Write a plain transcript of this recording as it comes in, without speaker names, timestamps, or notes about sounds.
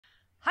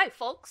Hi,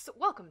 folks!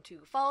 Welcome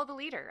to Follow the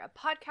Leader, a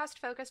podcast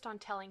focused on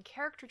telling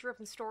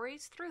character-driven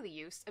stories through the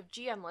use of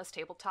GM-less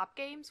tabletop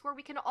games where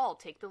we can all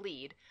take the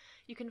lead.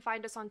 You can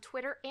find us on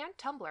Twitter and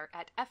Tumblr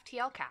at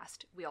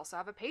FTLcast. We also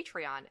have a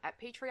Patreon at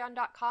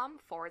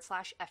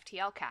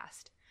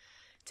patreon.com/FTLcast.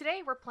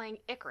 Today we're playing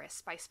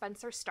Icarus by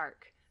Spenser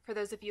Starke. For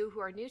those of you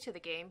who are new to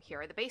the game,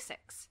 here are the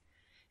basics.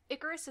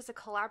 Icarus is a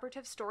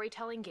collaborative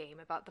storytelling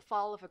game about the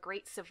fall of a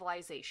great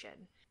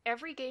civilization.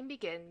 Every game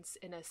begins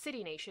in a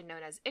city-nation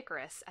known as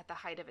Icarus at the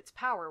height of its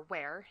power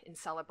where, in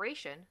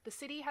celebration, the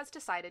city has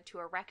decided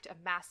to erect a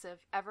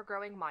massive,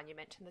 ever-growing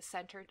monument in the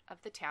center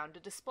of the town to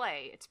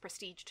display its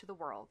prestige to the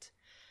world.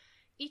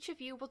 Each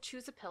of you will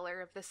choose a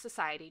pillar of this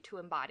society to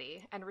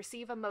embody and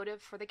receive a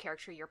motive for the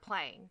character you're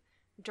playing.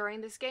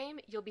 During this game,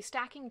 you'll be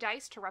stacking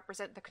dice to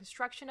represent the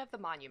construction of the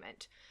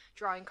monument,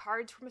 drawing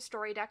cards from a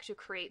story deck to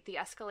create the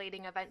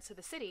escalating events of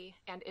the city,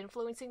 and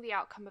influencing the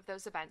outcome of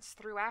those events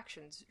through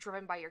actions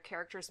driven by your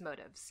character's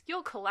motives.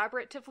 You'll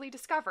collaboratively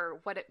discover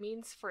what it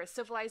means for a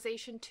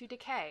civilization to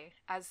decay,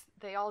 as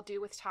they all do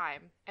with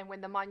time, and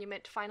when the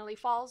monument finally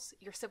falls,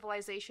 your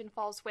civilization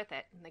falls with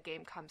it, and the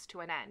game comes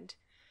to an end.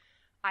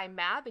 I'm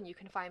Mab, and you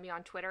can find me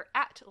on Twitter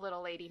at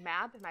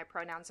LittleLadyMab, and my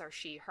pronouns are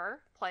she,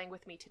 her. Playing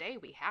with me today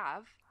we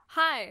have...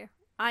 Hi,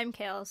 I'm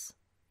Kales.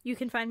 You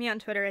can find me on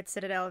Twitter at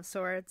Citadel of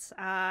Swords,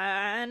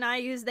 and I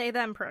use they,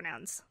 them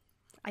pronouns,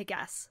 I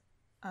guess.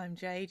 I'm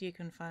Jade. You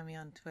can find me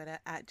on Twitter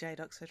at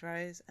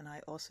JadeOxfordRose, and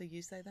I also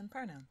use they, them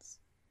pronouns.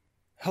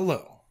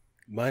 Hello,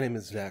 my name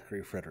is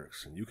Zachary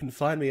Frederickson. You can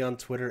find me on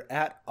Twitter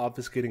at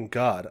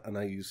ObfuscatingGod, and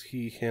I use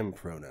he, him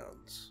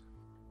pronouns.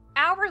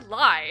 Our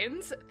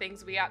lines,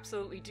 things we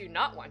absolutely do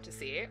not want to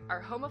see,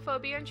 are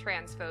homophobia and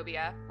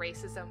transphobia,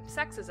 racism,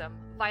 sexism,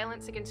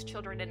 violence against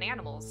children and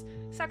animals,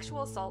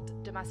 sexual assault,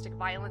 domestic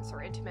violence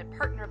or intimate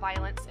partner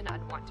violence, and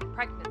unwanted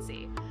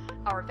pregnancy.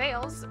 Our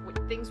veils,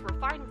 things we're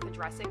fine with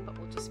addressing but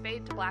will just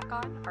fade to black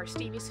on, are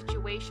steamy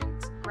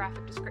situations,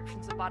 graphic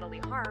descriptions of bodily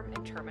harm,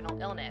 and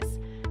terminal illness.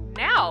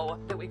 Now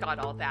that we got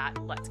all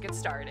that, let's get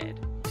started.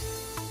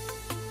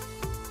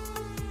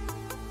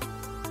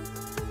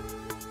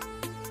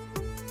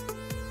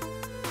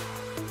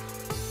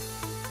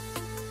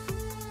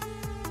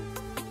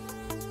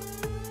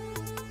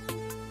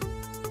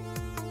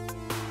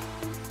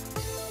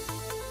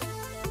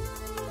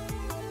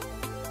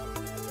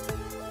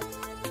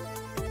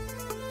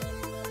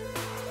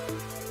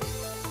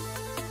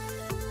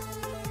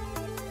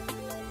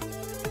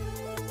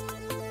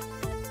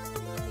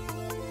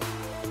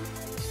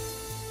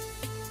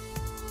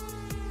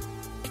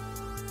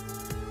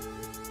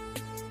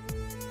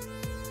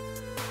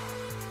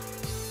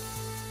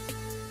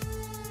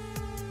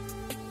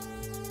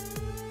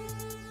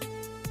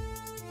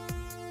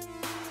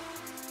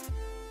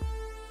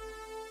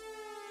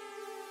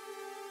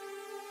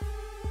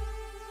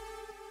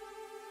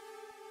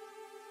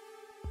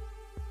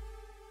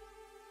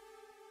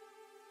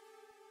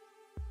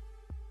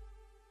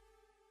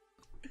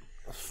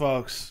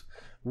 Folks,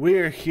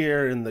 we're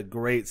here in the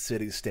great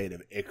city-state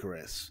of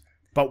Icarus,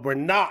 but we're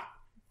not.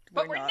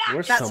 But we're not.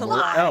 We're That's somewhere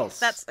a lie. else.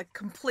 That's a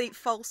complete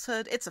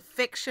falsehood. It's a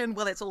fiction.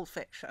 Well, it's all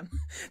fiction.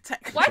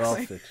 What? It's all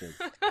fiction.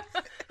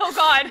 Oh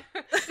god,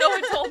 no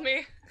one told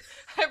me.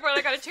 I've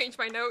really got to change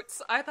my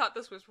notes. I thought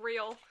this was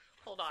real.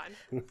 Hold on.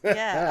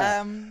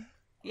 Yeah,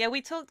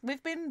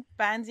 we've been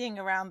bandying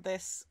around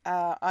this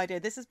idea.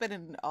 This has been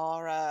in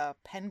our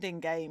pending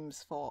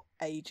games for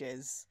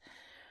ages.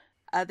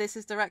 This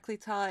is directly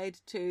tied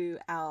to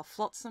our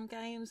Flotsam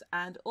games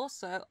and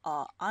also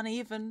our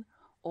Uneven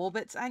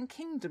Orbits and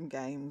Kingdom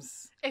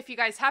games. If you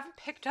guys haven't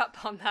picked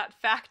up on that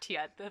fact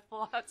yet, the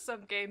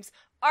Flotsam games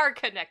are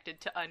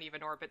connected to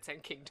Uneven Orbits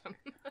and Kingdom.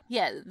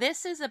 Yeah,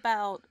 this is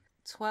about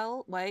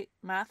 12... Wait,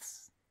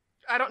 maths?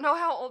 I don't know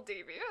how old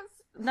Davey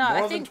is. No, More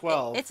I than think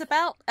 12. it's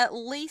about at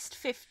least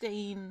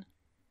 15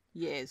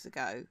 years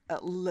ago.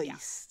 At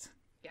least.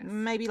 Yes.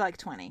 Maybe like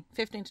 20.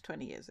 15 to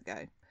 20 years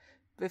ago.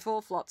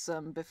 Before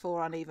Flotsam,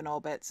 before Uneven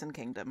Orbits and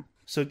Kingdom.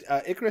 So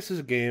Icarus is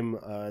a game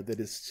that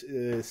is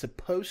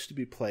supposed to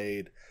be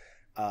played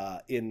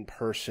in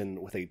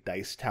person with a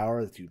dice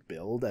tower that you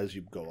build as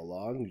you go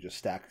along. You just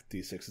stack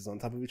d6s on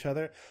top of each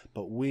other.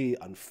 But we,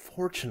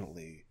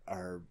 unfortunately,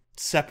 are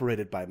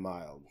separated by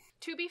miles.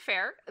 To be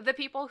fair, the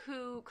people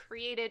who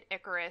created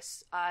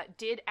Icarus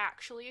did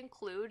actually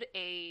include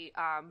a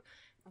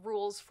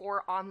rules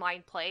for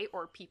online play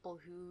or people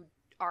who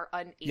are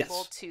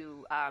unable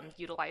to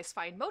utilize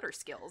fine motor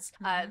skills.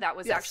 That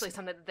was actually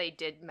something that they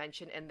did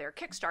mention in their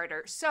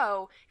Kickstarter.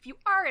 So if you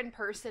are in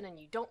person and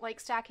you don't like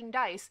stacking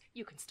dice,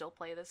 you can still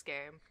play this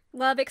game.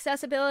 Love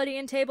accessibility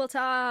in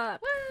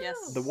tabletop. Woo!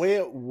 Yes. The way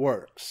it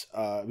works,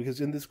 because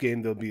in this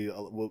game there'll be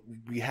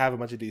we have a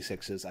bunch of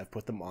d6s. I've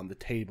put them on the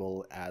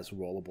table as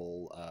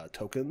rollable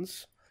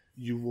tokens.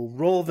 You will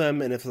roll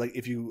them, and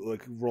if you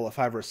roll a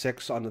 5 or a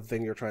 6 on the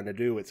thing you're trying to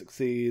do, it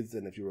succeeds,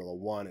 and if you roll a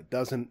 1, it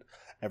doesn't.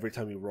 Every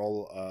time you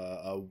roll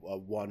a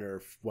 1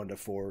 or 1 to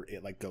 4,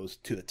 it goes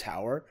to the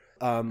tower.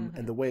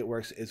 And the way it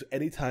works is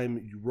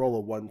anytime you roll a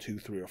 1, 2,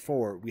 3, or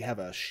 4, we have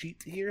a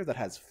sheet here that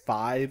has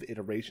 5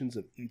 iterations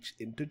of each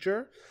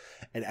integer.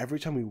 And every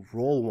time we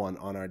roll one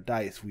on our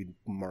dice, we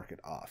mark it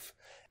off.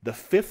 The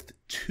 5th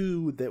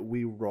 2 that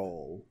we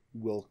roll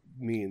will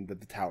mean that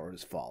the tower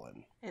has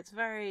fallen. It's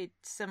very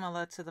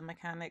similar to the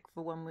mechanic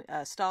for when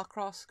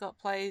Starcross got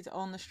played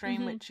on the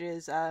stream, which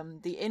is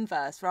the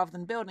inverse. Rather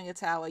than building a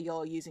tower,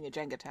 you're using a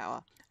Jenga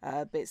tower.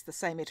 But it's the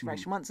same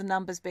iteration. Once a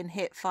number's been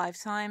hit 5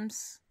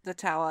 times, the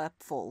tower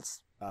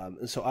falls.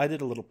 And so I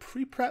did a little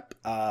pre-prep.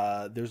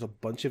 There's a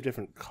bunch of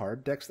different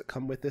card decks that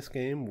come with this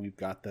game. We've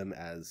got them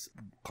as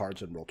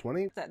cards in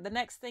Roll20. The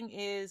next thing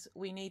is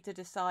we need to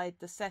decide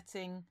the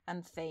setting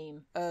and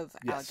theme of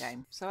our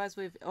game. So as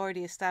we've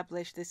already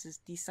established, this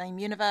is the same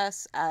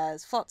universe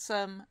as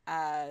Flotsam,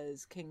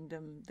 as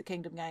the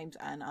Kingdom games,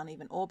 and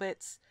Uneven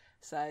Orbits.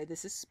 So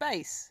this is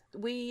space.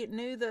 We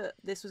knew that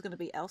this was going to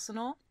be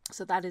Elsinore,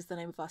 so that is the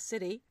name of our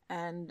city.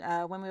 And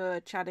when we were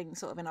chatting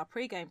sort of in our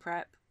pre-game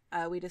prep,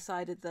 we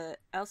decided that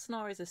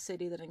Elsinore is a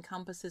city that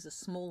encompasses a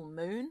small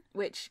moon,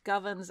 which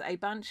governs a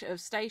bunch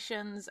of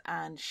stations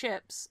and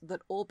ships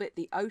that orbit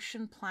the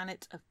ocean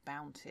planet of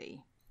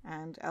Bounty.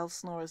 And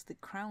Elsinore is the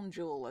crown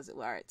jewel, as it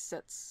were. It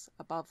sits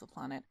above the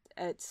planet.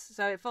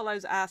 So it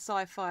follows our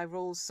sci-fi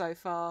rules so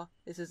far.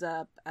 This is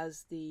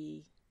as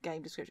the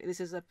game description. This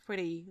is a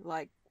pretty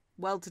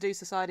well-to-do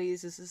society.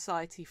 This is a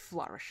society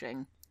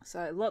flourishing.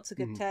 So lots of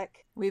good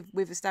tech. We've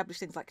established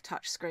things like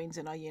touch screens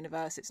in our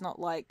universe. It's not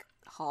like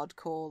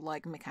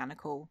hardcore,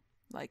 mechanical,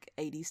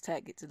 80s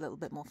tech. It's a little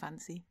bit more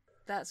fancy.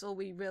 That's all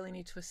we really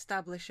need to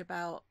establish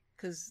about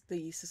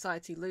the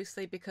society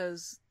loosely,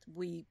 because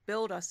we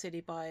build our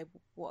city by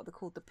what are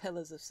called the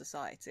pillars of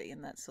society,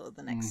 and that's sort of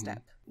the next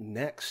step.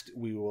 Next,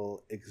 we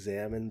will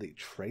examine the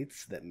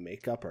traits that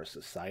make up our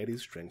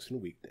society's strengths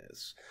and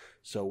weakness.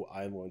 So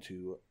I'm going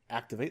to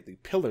activate the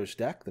Pillars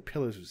deck, the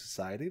Pillars of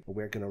Society.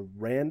 We're going to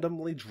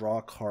randomly draw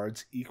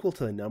cards equal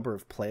to the number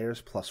of players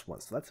plus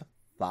 1. So that's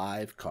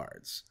 5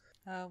 cards.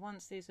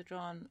 Once these are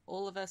drawn,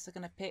 all of us are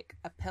going to pick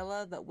a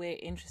pillar that we're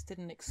interested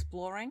in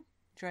exploring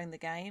during the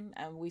game,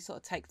 and we sort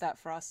of take that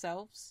for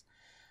ourselves.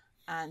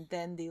 And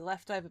then the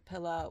leftover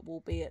pillar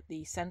will be at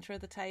the center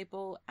of the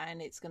table,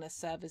 and it's going to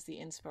serve as the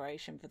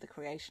inspiration for the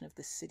creation of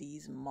the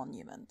city's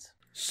monument.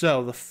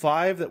 So the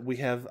 5 that we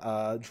have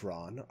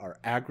drawn are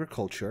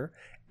agriculture,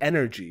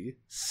 energy,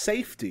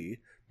 safety,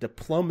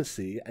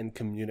 diplomacy, and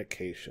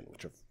communication,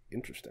 which are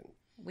interesting.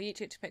 We each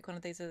get to pick one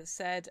of these, as I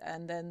said,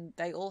 and then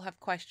they all have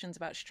questions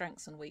about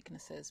strengths and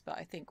weaknesses, but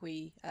I think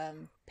we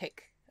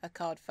pick a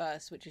card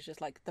first, which is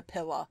just the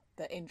pillar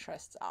that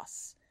interests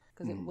us,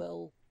 because it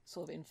will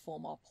sort of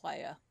inform our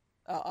player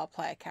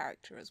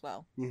character as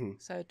well.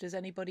 So does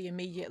anybody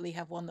immediately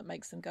have one that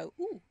makes them go,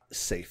 ooh?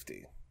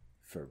 Safety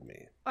for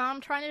me.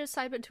 I'm trying to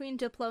decide between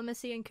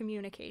diplomacy and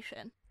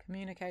communication.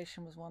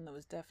 Communication was one that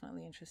was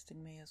definitely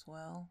interesting me as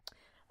well.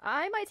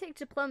 I might take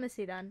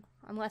diplomacy then,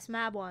 unless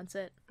Mab wants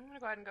it. I'm going to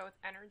go ahead and go with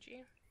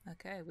energy.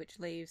 Okay, which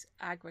leaves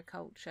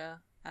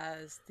agriculture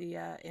as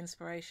the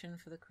inspiration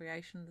for the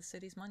creation of the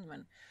city's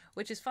monument,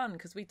 which is fun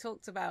because we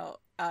talked about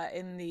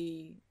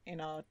in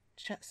our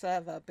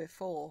server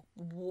before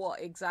what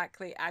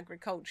exactly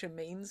agriculture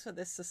means for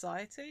this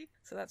society.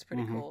 So that's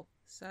pretty cool.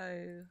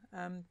 So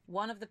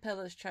one of the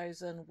pillars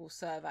chosen will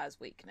serve as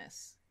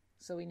weakness.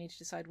 So we need to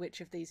decide which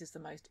of these is the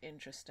most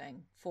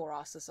interesting for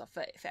us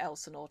for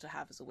Elsinore to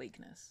have as a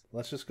weakness.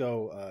 Let's just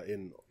go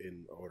in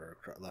order,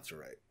 left to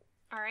right.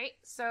 All right,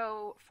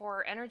 so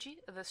for energy,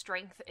 the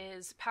strength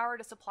is power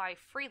to supply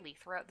freely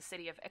throughout the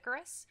city of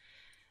Icarus.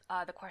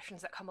 The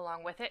questions that come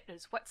along with it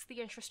is, what's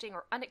the interesting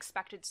or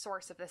unexpected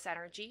source of this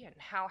energy, and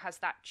how has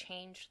that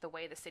changed the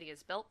way the city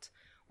is built?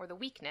 Or the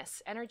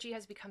weakness, energy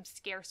has become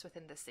scarce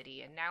within the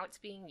city, and now it's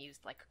being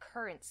used like a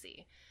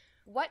currency.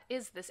 What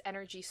is this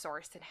energy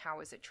source, and how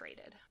is it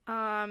traded?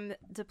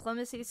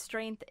 Diplomacy's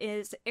strength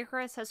is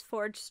Icarus has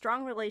forged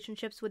strong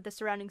relationships with the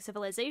surrounding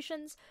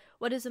civilizations.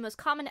 What is the most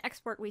common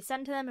export we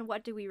send to them, and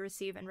what do we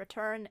receive in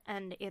return?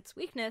 And its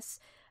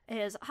weakness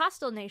is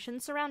hostile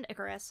nations surround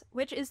Icarus.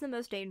 Which is the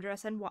most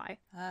dangerous, and why?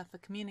 For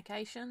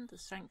communication, the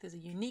strength is a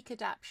unique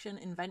adaptation,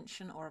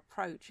 invention, or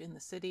approach in the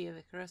city of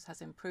Icarus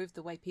has improved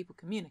the way people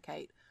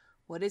communicate.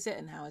 What is it,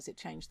 and how has it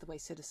changed the way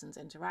citizens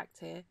interact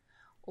here?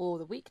 Or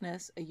the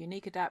weakness, a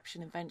unique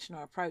adaptation, invention,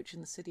 or approach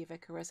in the city of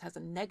Icarus has a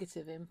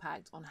negative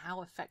impact on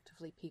how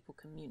effectively people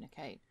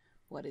communicate.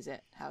 What is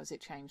it? How has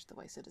it changed the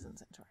way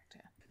citizens interact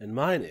here? And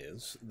mine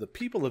is, the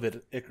people of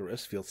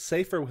Icarus feel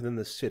safer within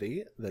the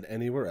city than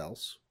anywhere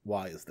else.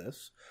 Why is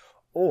this?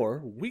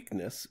 Or,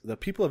 weakness, the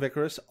people of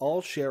Icarus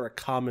all share a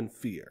common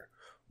fear.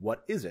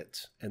 What is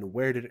it, and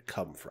where did it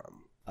come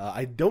from?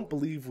 I don't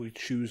believe we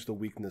choose the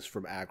weakness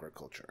from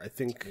agriculture. I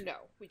think... No,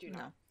 we do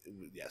not.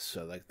 Yes,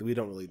 so we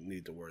don't really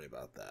need to worry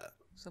about that.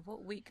 So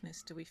what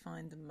weakness do we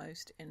find the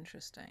most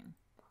interesting?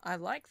 I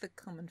like the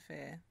common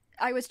fear.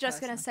 I was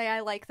just going to say I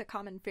like the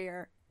common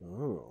fear.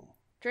 Oh.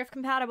 Drift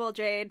compatible,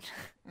 Jade.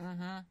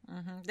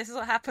 This is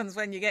what happens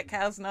when you get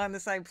Kales and I in the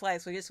same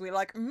place. We're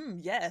like,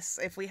 yes,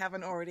 if we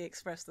haven't already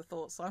expressed the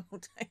thought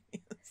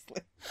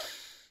simultaneously.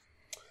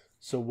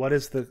 So what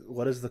is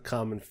the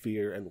common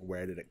fear, and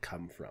where did it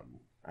come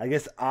from? I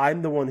guess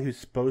I'm the one who's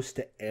supposed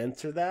to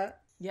answer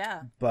that.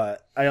 Yeah.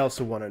 But I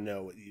also want to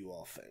know what you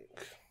all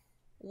think.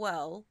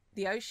 Well,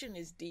 the ocean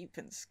is deep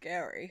and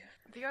scary.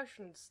 The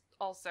ocean's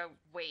also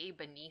way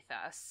beneath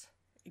us.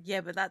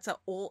 Yeah, but it's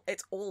all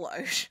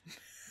ocean.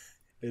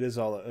 It is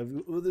all.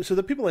 So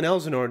the people in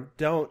Elsinore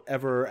don't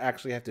ever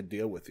actually have to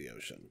deal with the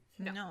ocean.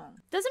 No.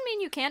 Doesn't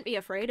mean you can't be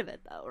afraid of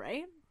it, though,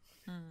 right?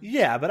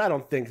 Yeah, but I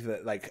don't think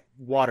that like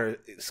water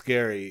is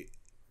scary.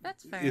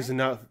 That's fair. Is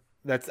enough.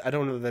 I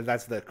don't know that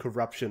that's the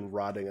corruption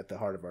rotting at the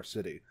heart of our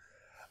city.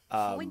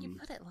 When you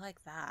put it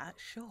like that,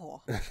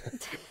 sure.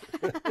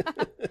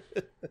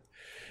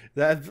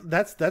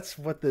 That's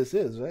what this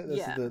is, right? This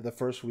Yeah. is the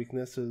first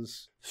weakness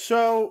is.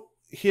 So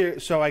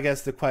I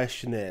guess the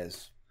question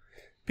is,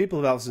 people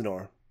of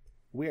Elsinore,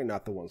 we are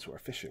not the ones who are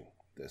fishing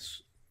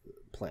this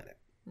planet.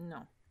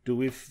 No. Do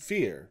we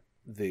fear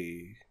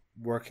the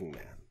working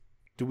man?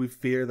 Do we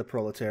fear the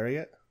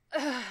proletariat?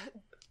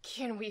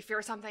 Can we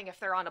fear something if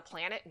they're on a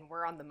planet and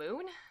we're on the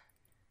moon?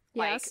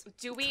 Yes. Like,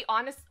 do we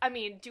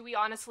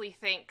honestly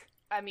think,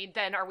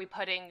 then are we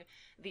putting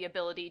the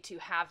ability to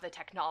have the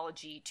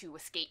technology to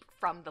escape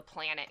from the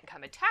planet and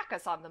come attack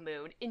us on the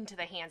moon into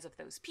the hands of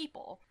those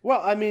people?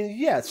 Well,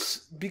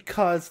 yes,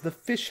 because the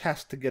fish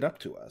has to get up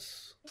to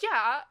us.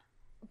 Yeah,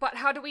 but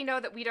how do we know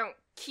that we don't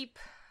keep...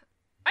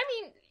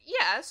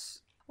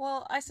 yes.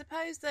 Well, I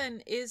suppose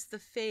then is the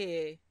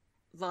fear,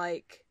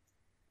 like,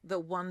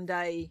 that one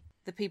day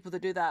the people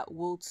that do that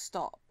will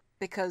stop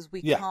because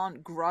we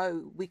can't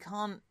grow. We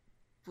can't,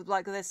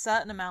 like, there's a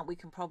certain amount we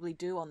can probably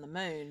do on the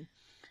moon,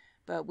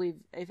 but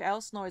if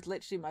Elsinore is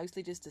literally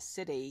mostly just a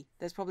city,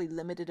 there's probably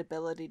limited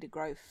ability to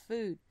grow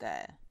food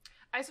there.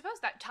 I suppose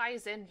that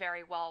ties in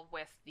very well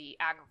with the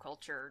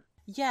agriculture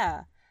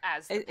Yeah.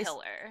 as the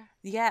pillar.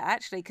 Yeah,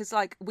 actually, because,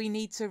 like, we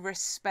need to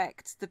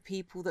respect the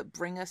people that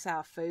bring us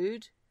our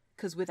food,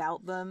 because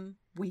without them,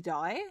 we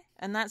die.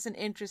 And that's an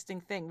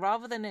interesting thing.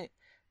 Rather than it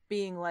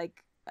being,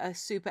 like, a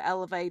super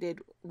elevated,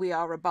 we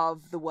are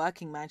above the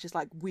working man, just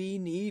like, we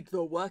need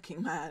the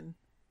working man.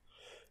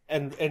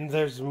 And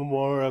there's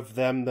more of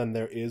them than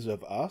there is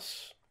of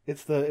us.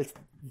 It's the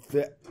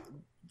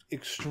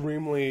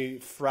extremely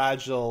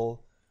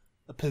fragile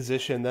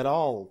position that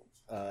all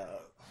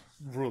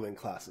ruling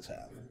classes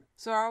have.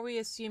 So are we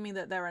assuming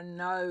that there are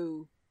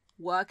no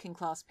working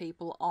class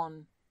people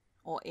on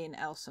or in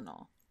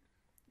Elsinore?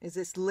 Is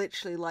this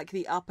literally like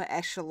the upper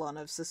echelon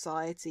of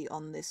society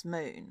on this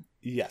moon?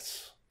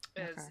 Yes.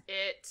 Is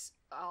it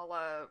a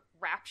la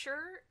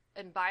Rapture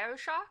and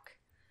Bioshock?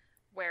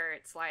 Where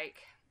it's like,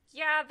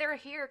 yeah, they're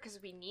here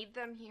because we need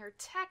them here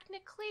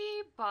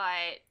technically,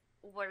 but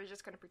we're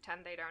just going to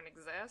pretend they don't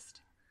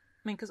exist?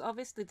 I mean, because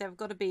obviously there've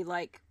got to be,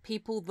 like,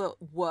 people that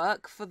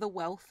work for the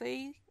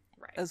wealthy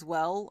as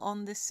well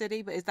on this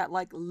city, but is that,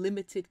 like,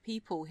 limited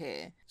people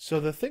here? So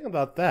the thing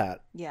about that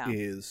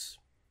is,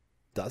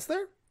 does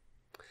there?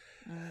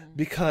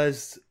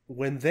 Because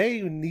when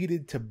they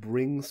needed to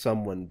bring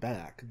someone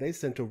back, they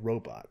sent a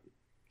robot.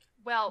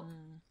 Well,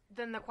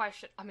 then the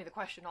question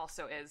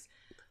also is,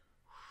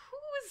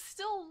 who is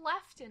still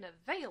left and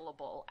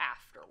available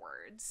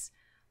afterwards?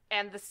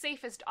 And the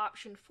safest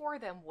option for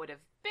them would have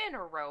been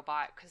a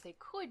robot, because they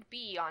could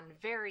be on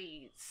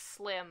very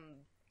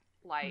slim,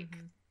 like,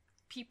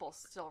 people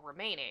still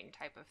remaining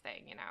type of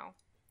thing, you know?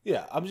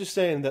 Yeah, I'm just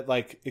saying that,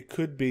 like, it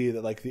could be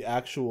that, like, the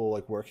actual,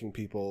 like, working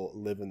people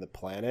live in the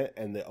planet,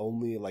 and the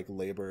only, like,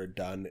 labor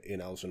done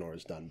in Elsinore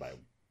is done by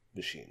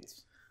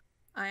machines.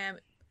 I am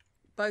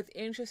both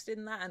interested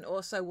in that, and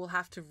also will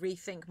have to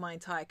rethink my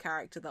entire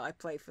character that I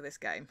play for this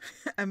game,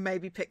 and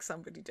maybe pick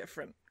somebody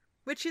different.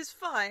 Which is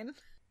fine.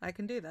 I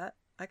can do that.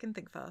 I can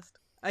think fast.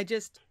 I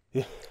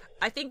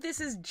think this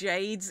is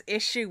Jade's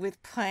issue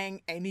with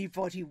playing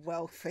anybody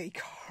wealthy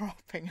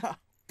cropping up.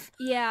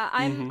 Yeah,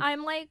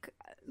 I'm like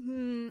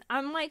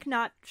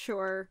not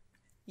sure.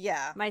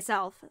 Yeah.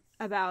 Myself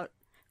about,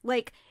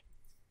 like,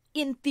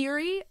 in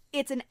theory,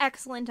 it's an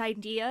excellent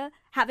idea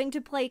having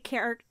to play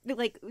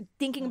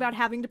thinking about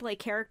having to play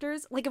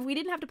characters. Like, if we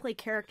didn't have to play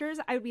characters,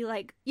 I would be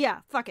like,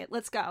 yeah, fuck it,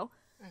 let's go.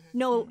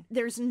 No,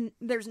 there's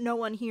no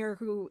one here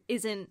who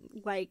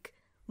isn't, like,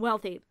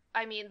 wealthy.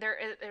 I mean,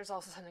 there's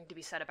also something to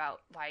be said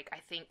about, like, I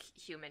think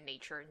human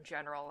nature in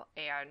general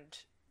and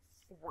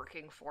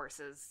working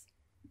forces.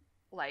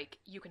 Like,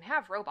 you can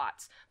have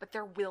robots, but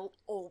there will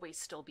always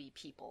still be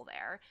people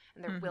there.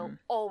 And there will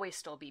always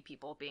still be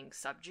people being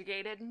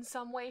subjugated in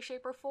some way,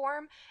 shape, or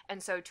form.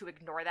 And so to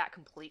ignore that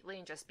completely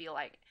and just be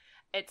like,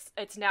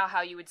 it's now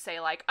how you would say,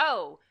 like,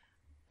 oh,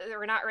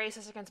 we're not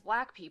racist against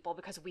black people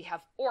because we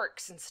have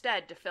orcs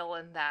instead to fill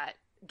in that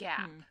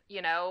gap,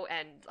 you know?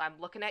 And I'm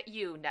looking at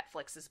you,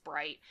 Netflix is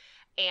bright.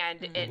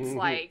 And it's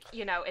like,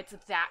 you know, it's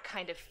that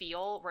kind of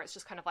feel where it's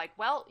just kind of like,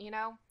 well, you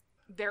know,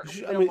 there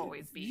will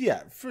always be.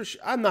 Yeah, for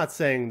sure. I'm not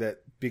saying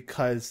that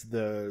because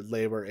the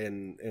labor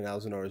in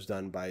Elsinore is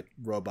done by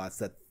robots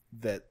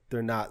that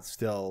they're not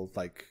still,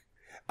 like,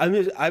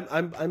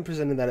 I'm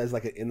presenting that as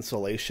like an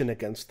insulation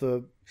against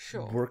the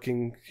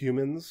working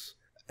humans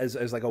as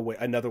like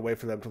another way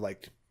for them to,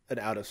 like, an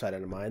out of sight,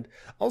 out of mind.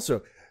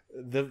 Also,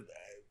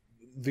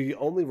 the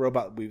only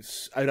robot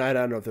I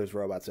don't know if there's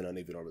robots in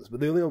Uneven Orbits, but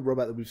the only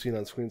robot that we've seen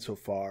on screen so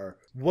far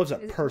was a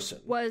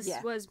person. Was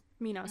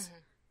Minos.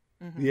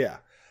 Mm-hmm. Yeah.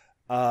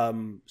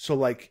 So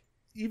like,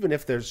 even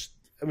if there's,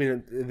 I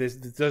mean,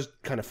 it does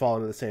kind of fall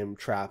into the same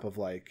trap of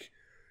like,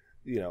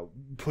 you know,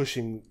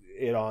 pushing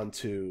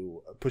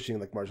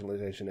like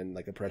marginalization and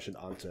like oppression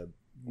onto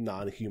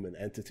non-human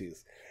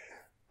entities.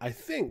 I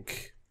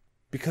think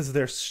because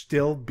they're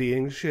still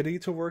being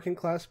shitty to working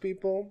class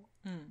people,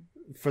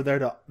 for them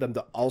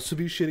to also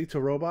be shitty to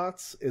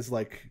robots is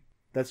like,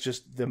 that's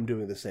just them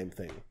doing the same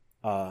thing.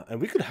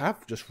 And we could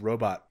have just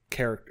robot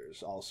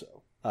characters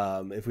also,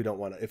 if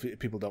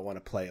people don't want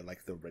to play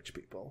like the rich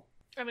people.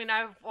 I mean,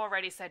 I've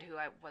already said who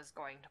I was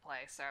going to play,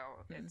 so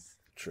it's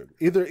true.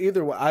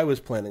 Either way, I was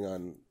planning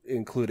on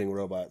including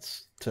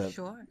robots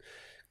sure,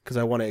 because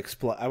I want to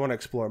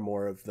explore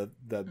more of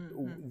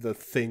the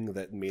thing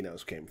that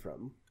Minos came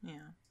from.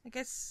 Yeah, I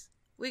guess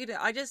we could.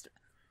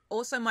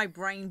 Also my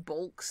brain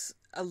balks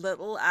a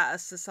little at a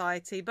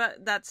society,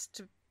 but that's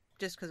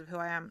just because of who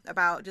I am,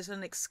 about just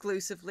an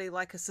exclusively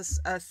like a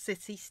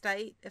city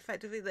state,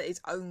 effectively, that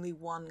is only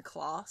one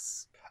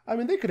class. I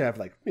mean, they could have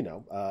like, you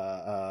know,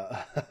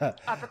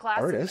 upper class,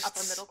 artists, and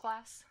upper middle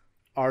class,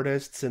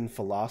 artists and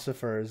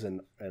philosophers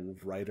and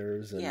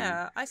writers. And...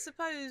 Yeah, I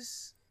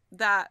suppose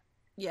that.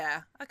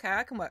 Yeah, okay,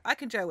 I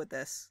can go with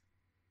this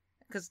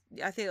because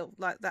I feel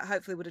like that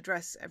hopefully would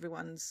address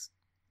everyone's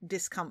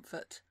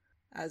discomfort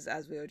as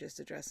we were just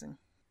addressing.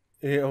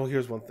 You know,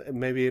 here's one thing.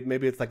 Maybe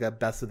it's like a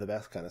best of the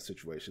best kind of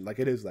situation. Like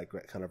it is like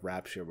kind of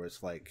Rapture, where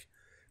it's like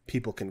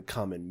people can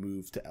come and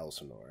move to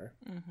Elsinore,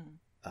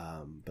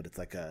 but it's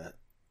like a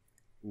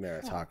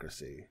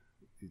meritocracy.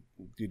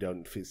 You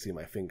don't see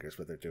my fingers,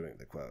 but they're doing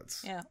the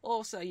quotes. Yeah.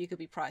 Also, you could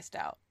be priced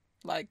out.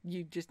 Like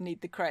you just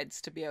need the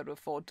creds to be able to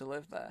afford to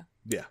live there.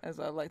 Yeah. As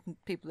well, like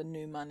people in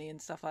new money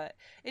and stuff like that.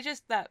 It's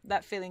just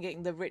that feeling,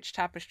 getting the rich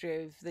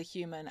tapestry of the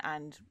human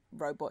and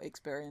robot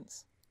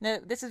experience. No,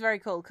 this is very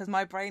cool because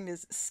my brain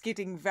is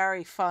skidding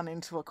very fun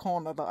into a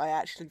corner that I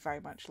actually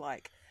very much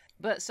like.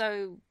 But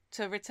so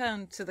to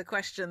return to the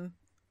question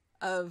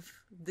of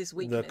this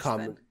weakness, the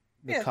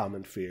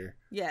common fear.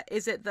 Yeah,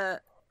 is it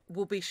that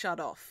we'll be shut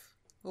off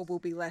or we'll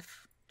be left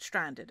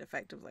stranded,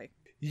 effectively?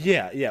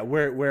 Yeah.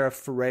 We're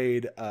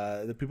afraid.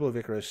 The people of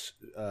Icarus,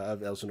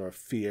 of Elsinore,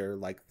 fear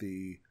like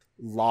the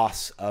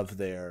loss of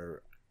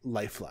their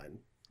lifeline.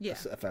 Yeah,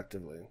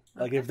 effectively. Okay.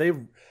 Like if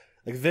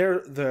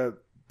the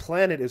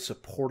planet is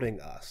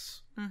supporting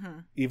us,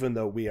 even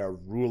though we are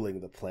ruling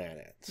the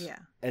planet. Yeah.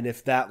 And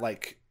if that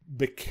like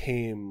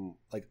became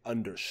like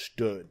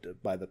understood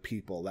by the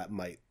people, that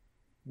might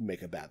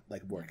make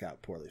work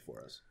out poorly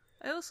for us.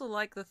 I also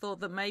like the thought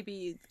that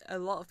maybe a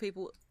lot of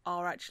people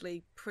are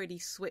actually pretty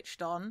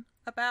switched on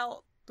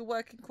about the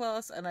working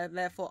class and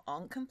therefore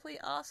aren't complete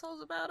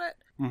arseholes about it.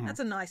 That's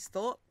a nice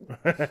thought.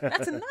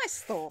 That's a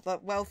nice thought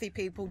that wealthy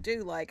people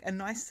do like are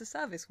nice to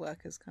service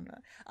workers. Kind of.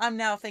 I'm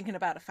now thinking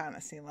about a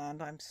fantasy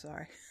land. I'm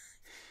sorry.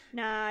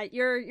 Nah,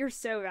 you're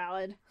so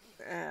valid.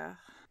 Yeah.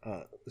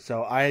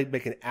 So I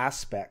make an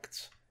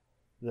aspect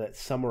that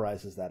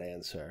summarizes that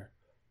answer,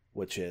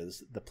 which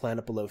is the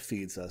planet below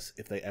feeds us.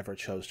 If they ever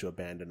chose to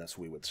abandon us,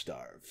 we would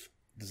starve.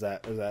 Is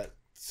that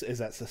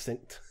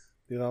succinct?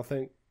 You don't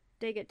think?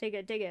 Dig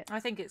it. I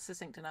think it's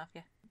succinct enough,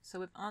 yeah. So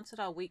we've answered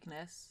our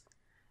weakness.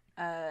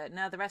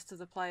 Now the rest of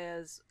the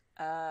players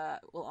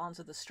will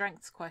answer the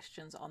strengths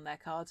questions on their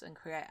cards and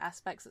create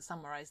aspects that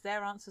summarize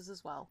their answers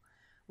as well.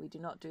 We do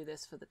not do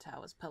this for the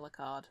Tower's Pillar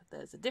card.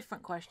 There's a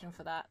different question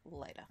for that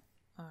later.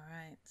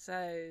 Alright,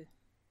 so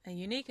a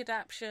unique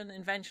adaptation,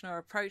 invention, or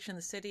approach in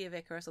the city of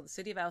Icarus or the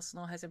city of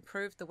Elsinore has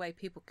improved the way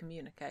people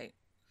communicate.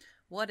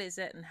 What is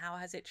it, and how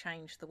has it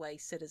changed the way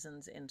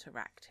citizens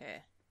interact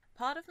here?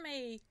 Part of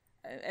me,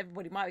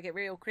 everybody might get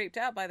real creeped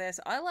out by this,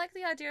 I like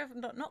the idea of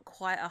not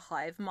quite a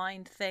hive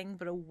mind thing,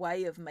 but a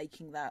way of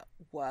making that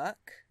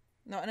work.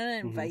 Not in an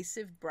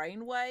invasive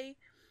brain way.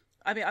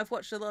 I mean, I've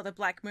watched a lot of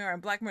Black Mirror,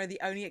 and Black Mirror are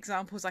the only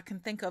examples I can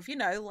think of,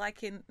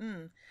 like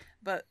in,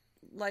 but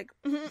like,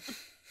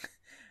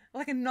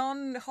 like a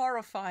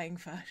non-horrifying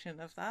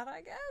version of that,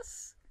 I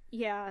guess.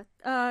 Yeah.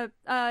 What,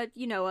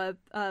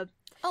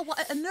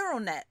 a neural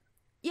net?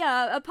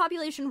 Yeah, a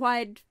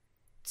population-wide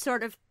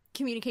sort of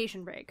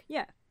communication rig.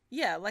 Yeah.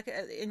 Yeah, like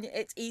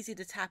it's easy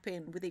to tap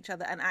in with each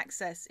other and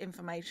access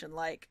information.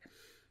 Like,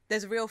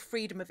 there's a real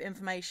freedom of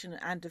information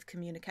and of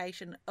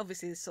communication.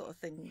 Obviously, this sort of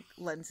thing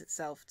lends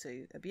itself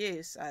to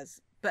abuse,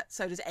 but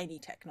so does any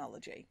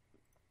technology.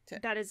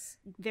 That is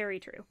very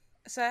true.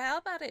 So how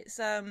about it's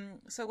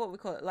so what we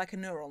call it, like a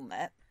neural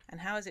net, and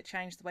how has it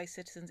changed the way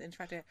citizens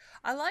interact with it?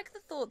 I like the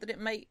thought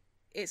that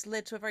it's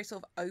led to a very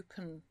sort of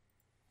open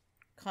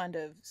kind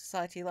of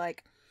society.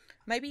 Like,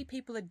 maybe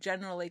people are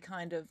generally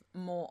kind of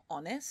more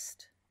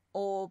honest,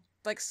 or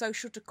like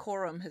social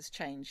decorum has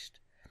changed.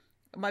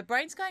 My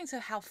brain's going to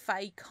how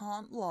Fae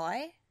can't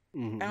lie.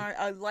 And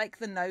I like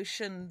the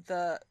notion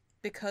that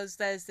because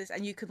there's this,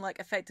 and you can like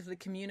effectively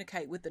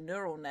communicate with the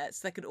neural nets,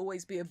 there could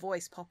always be a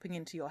voice popping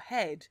into your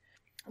head.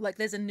 Like,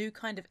 there's a new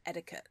kind of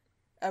etiquette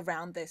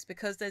around this,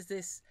 because there's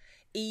this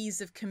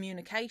ease of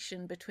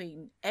communication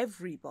between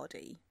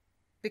everybody,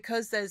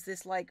 because there's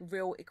this like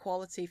real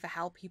equality for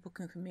how people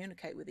can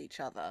communicate with each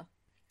other.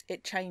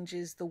 It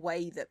changes the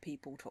way that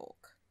people talk,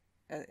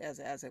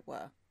 as it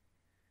were.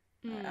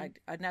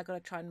 I'd now got to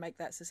try and make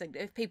that succinct.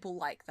 If people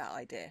like that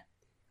idea.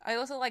 I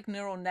also like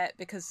neural net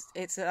because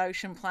it's an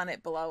ocean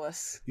planet below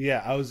us.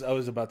 Yeah, I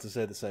was about to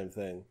say the same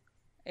thing.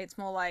 It's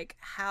more like,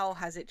 how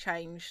has it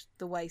changed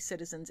the way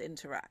citizens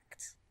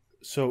interact?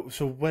 So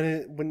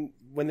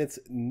when it's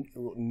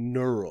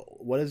neural,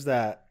 what does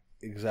that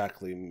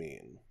exactly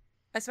mean?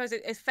 I suppose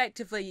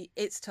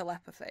it's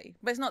telepathy.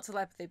 But it's not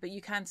telepathy, but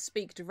you can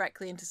speak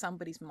directly into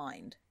somebody's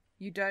mind.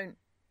 You don't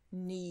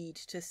need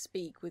to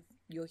speak with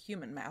your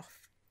human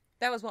mouth.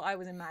 That was what I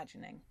was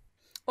imagining.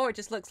 Or it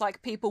just looks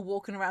like people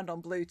walking around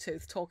on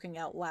Bluetooth talking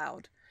out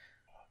loud.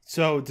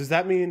 So does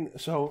that mean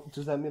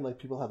like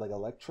people have like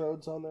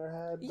electrodes on their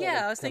head?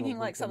 Yeah, I was thinking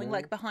like something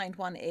like behind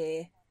one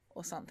ear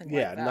or something like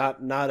that. Yeah,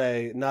 not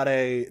a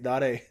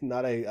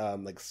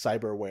like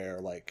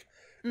cyberware like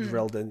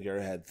drilled into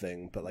your head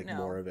thing, but like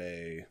more of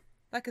a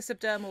like a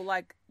subdermal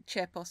like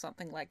chip or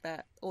something like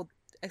that. Or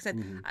I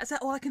said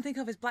all I can think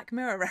of is Black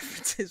Mirror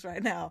references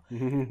right now.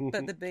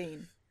 But the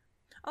bean.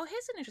 Oh,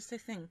 here's an interesting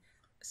thing.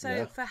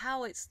 So for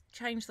how it's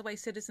changed the way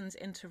citizens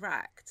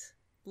interact,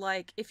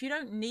 like if you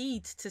don't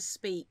need to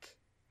speak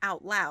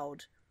out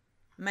loud,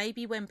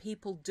 maybe when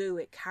people do,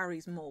 it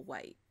carries more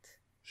weight.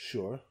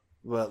 Sure.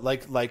 Well,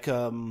 like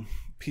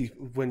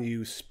when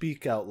you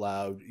speak out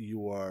loud,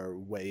 you are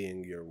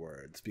weighing your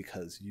words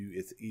because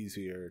it's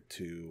easier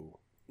to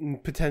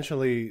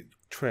potentially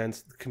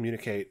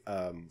communicate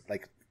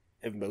like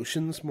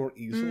emotions more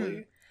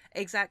easily.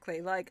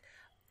 Exactly. Like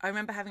I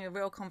remember having a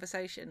real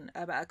conversation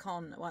about a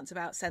con once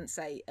about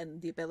sensei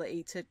and the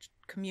ability to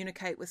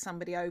communicate with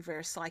somebody over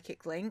a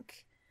psychic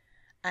link,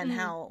 and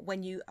how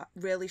when you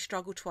really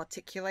struggle to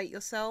articulate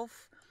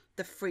yourself,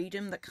 the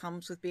freedom that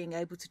comes with being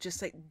able to just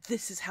say,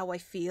 this is how I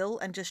feel,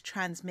 and just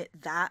transmit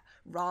that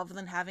rather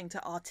than having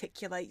to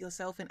articulate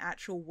yourself in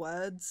actual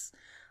words.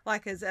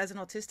 Like as an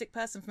autistic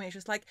person, for me, it's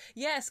just like,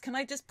 yes, can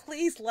I just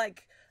please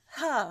like,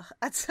 and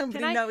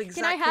somebody know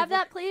exactly. Can I have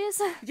that,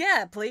 please?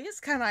 Yeah, please.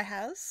 Can I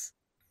has?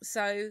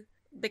 So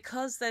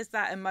because there's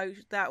that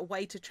that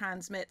way to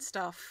transmit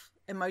stuff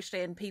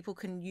emotionally, and people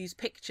can use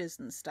pictures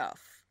and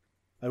stuff.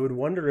 I would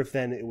wonder if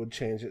then it would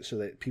change it so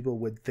that people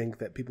would think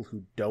that people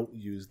who don't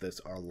use this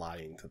are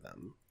lying to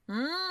them.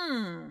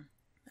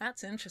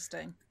 That's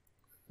interesting.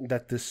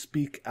 That the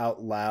speak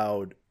out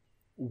loud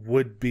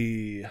would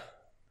be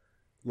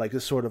like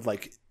a sort of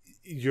like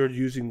you're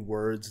using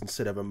words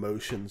instead of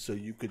emotions, so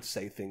you could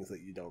say things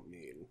that you don't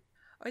mean.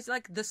 Or it's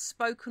like the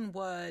spoken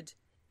word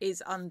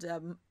is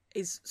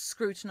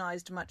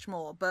scrutinized much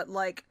more, but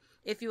like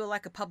if you were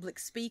like a public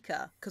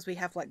speaker, because we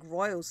have like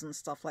royals and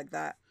stuff like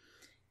that,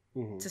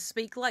 to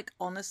speak like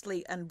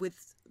honestly and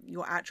with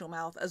your actual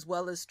mouth as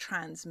well as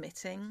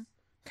transmitting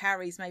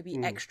carries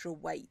maybe extra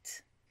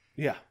weight.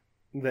 Yeah,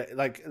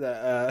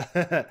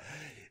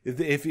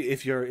 if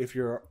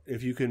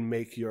you can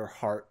make your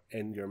heart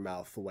and your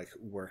mouth like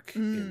work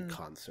in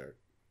concert.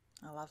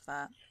 I love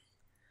that.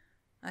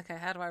 Okay,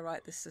 how do I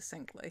write this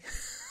succinctly?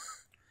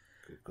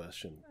 Good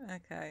question.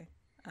 Okay.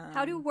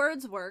 How do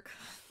words work?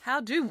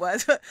 How do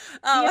words?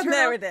 Oh, and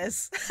there it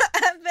is.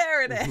 And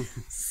there it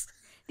is.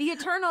 The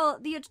eternal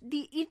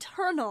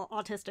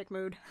autistic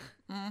mood.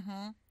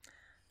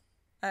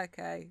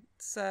 Okay,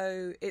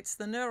 so it's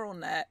the neural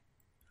net.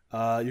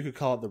 You could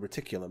call it the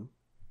reticulum.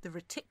 The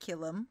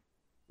reticulum,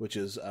 which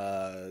is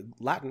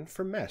Latin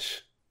for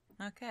mesh.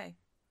 Okay.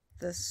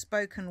 The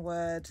spoken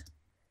word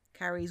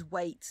carries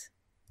weight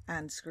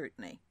and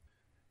scrutiny.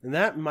 And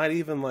that might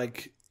even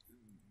like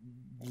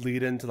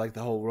lead into like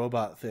the whole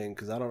robot thing,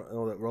 because I don't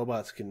know that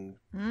robots can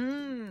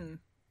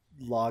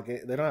log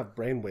in. They don't have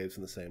brainwaves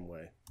in the same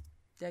way.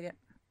 Dig it.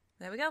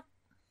 There we go.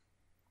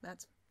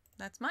 That's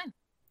mine.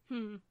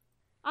 I'm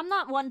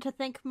not one to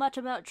think much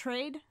about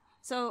trade,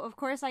 so of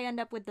course I end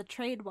up with the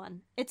trade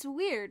one. It's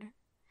weird.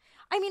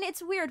 I mean,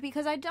 it's weird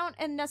because I don't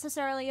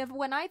necessarily,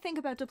 when I think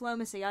about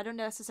diplomacy, I don't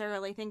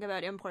necessarily think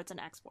about imports and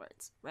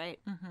exports, right?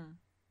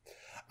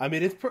 I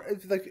mean, it's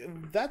like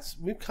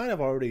we've kind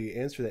of already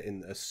answered it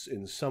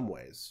in some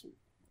ways.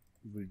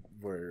 We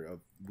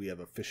have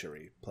a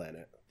fishery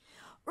planet,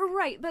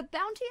 right? But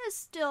bounty is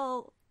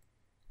still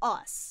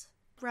us,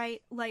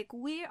 right? Like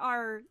we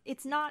are.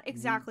 It's not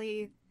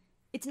exactly.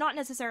 It's not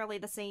necessarily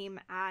the same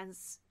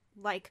as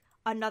like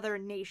another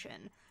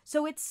nation.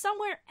 So it's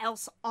somewhere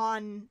else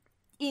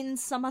in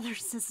some other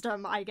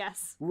system, I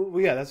guess.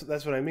 Well, yeah,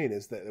 that's what I mean,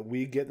 is that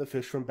we get the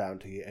fish from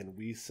bounty and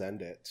we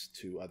send it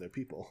to other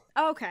people.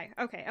 Okay.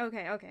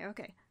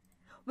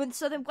 But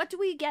so then what do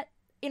we get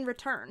in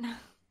return?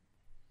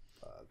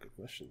 Good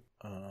question.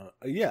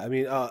 Yeah, I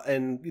mean,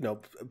 and you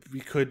know,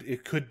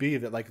 it could be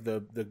that like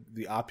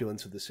the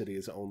opulence of the city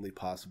is only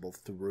possible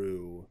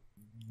through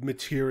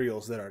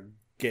materials that are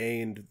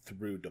gained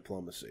through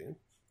diplomacy.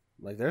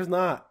 Like there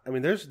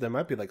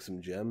might be like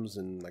some gems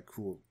and like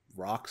cool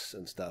rocks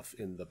and stuff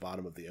in the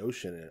bottom of the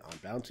ocean on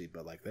bounty,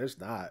 but like there's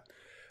not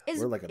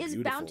We're like a is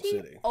beautiful Bounty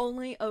city.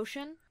 only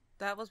ocean?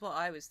 That was what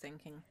I was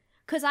thinking.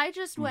 Because I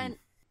just went,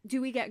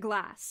 do we get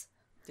glass?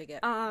 Dig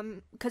it.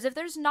 Because if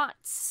there's not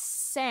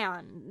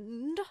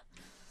sand,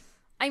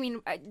 I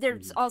mean,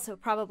 there's also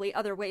probably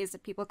other ways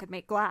that people could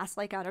make glass,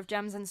 like out of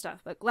gems and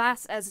stuff. But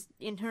glass, as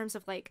in terms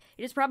of like,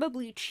 it is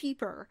probably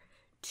cheaper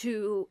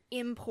to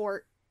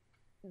import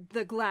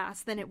the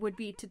glass than it would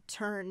be to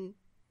turn.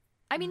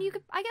 I mean,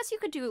 I guess you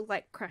could do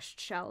like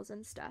crushed shells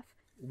and stuff.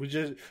 We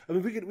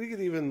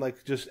could even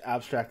like just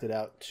abstract it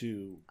out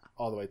to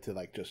all the way to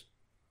like just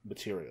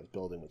materials,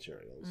 building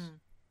materials.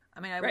 I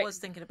mean, I Right. was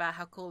thinking about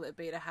how cool it'd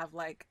be to have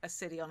like a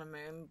city on a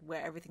moon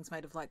where everything's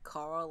made of like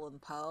coral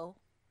and pearl.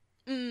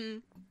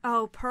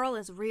 Oh, pearl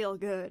is real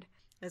good.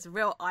 There's a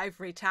real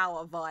ivory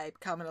tower vibe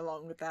coming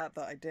along with that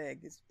I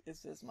dig.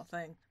 It's just my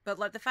thing. But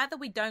like the fact that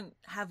we don't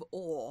have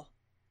ore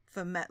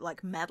for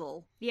like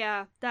metal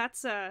Yeah,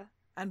 that's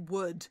and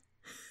wood,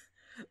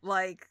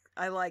 like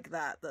I like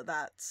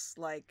that's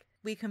like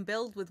we can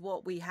build with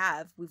what we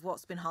have, with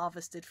what's been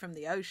harvested from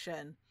the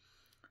ocean,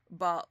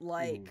 but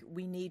like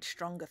we need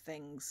stronger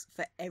things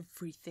for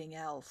everything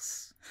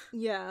else.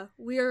 Yeah,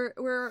 we're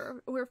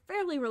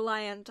fairly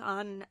reliant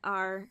on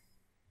our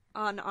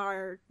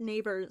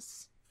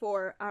neighbors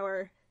for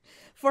our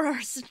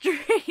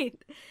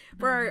strength,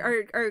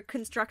 for our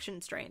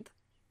construction strength.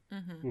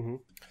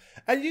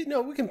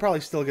 And we can probably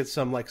still get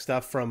some like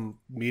stuff from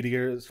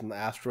meteors, from the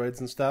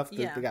asteroids and stuff.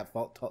 They got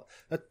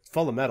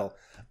full of metal,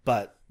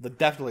 but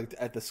definitely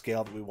at the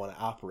scale that we want to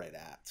operate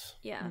at.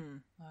 Yeah.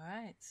 All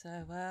right, so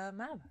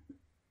Mab.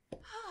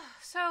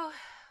 So,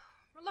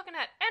 we're looking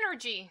at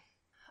energy.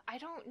 I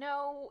don't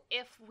know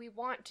if we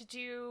want to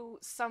do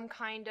some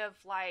kind of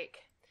like,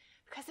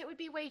 because it would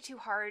be way too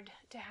hard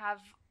to have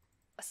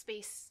a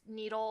space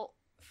needle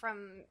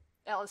from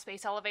a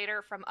space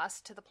elevator from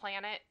us to the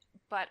planet,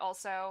 but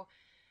also,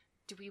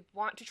 do we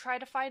want to try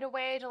to find a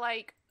way to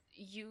like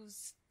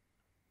use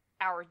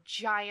our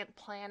giant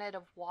planet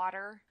of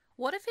water?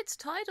 What if it's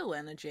tidal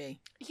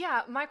energy?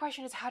 Yeah, my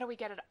question is, how do we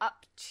get it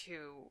up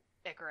to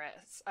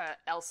Icarus,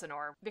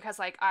 Elsinore? Because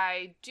like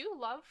I do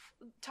love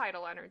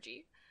tidal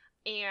energy,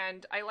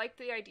 and I like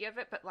the idea of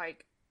it, but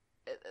like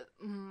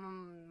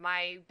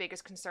my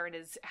biggest concern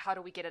is how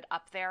do we get it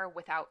up there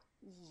without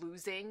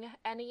losing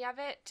any of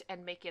it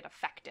and make it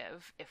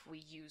effective if we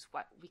use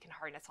what we can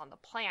harness on the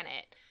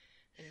planet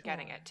and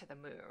getting it to the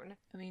moon.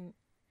 I mean,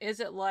 is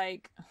it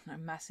like a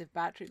massive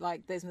battery?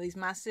 Like there's these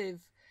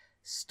massive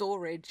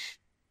storage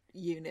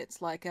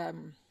units, like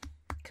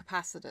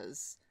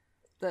capacitors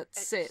that It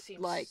sit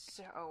seems like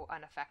so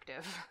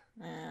ineffective.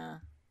 yeah.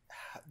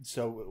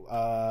 So,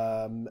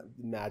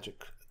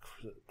 magic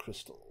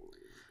crystals.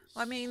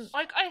 I mean,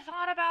 Like, I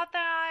thought about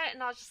that,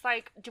 and I was just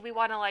like, do we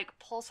want to, like,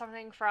 pull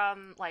something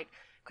from, like,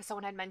 because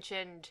someone had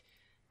mentioned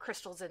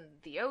crystals in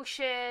the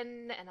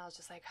ocean, and I was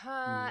just like,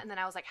 huh, and then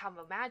I was like, how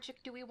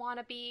magic do we want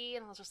to be?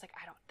 And I was just like,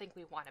 I don't think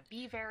we want to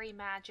be very I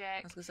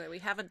magic. was gonna say we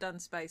haven't done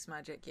space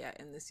magic yet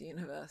in this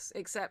universe,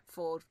 except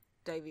for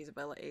Davy's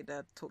ability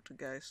to talk to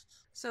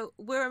ghosts. So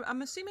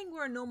I'm assuming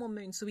we're a normal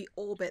moon, so we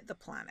orbit the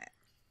planet.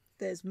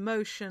 There's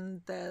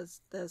motion. There's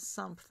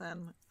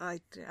something.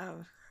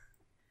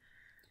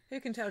 Who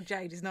can tell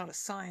Jade is not a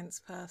science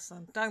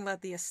person? Don't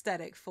let the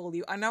aesthetic fool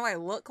you. I know I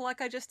look like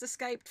I just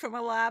escaped from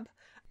a lab.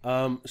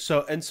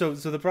 So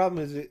the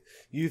problem is that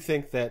you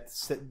think that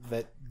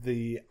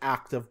the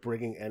act of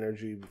bringing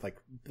energy,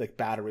 like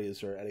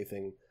batteries or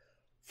anything,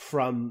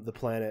 from the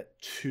planet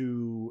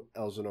to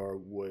Elsinore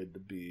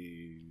would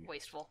be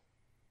Wasteful.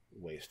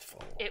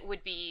 Wasteful. It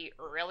would be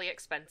really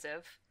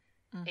expensive,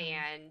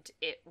 and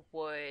it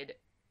would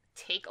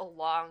take a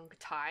long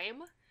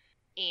time,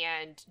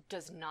 and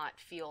does not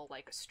feel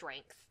like a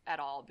strength at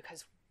all,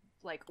 because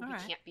like we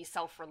can't be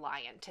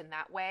self-reliant in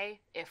that way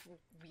if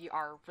we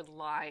are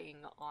relying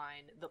on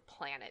the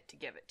planet to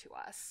give it to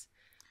us.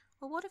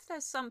 Well, what if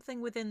there's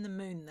something within the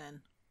moon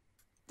then?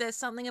 There's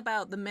something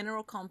about the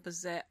mineral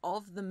composite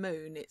of the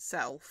moon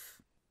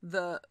itself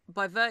that,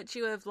 by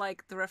virtue of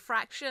like the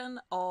refraction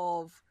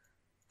of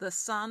the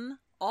sun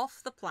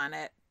off the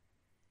planet,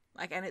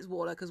 like, and it's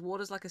water, because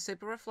water's like a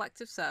super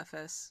reflective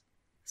surface.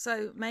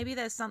 So maybe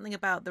there's something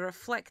about the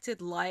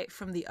reflected light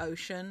from the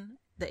ocean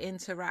that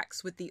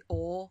interacts with the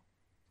ore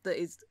that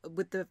is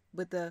with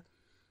the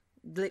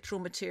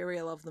literal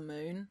material of the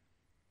moon.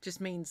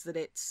 Just means that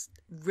it's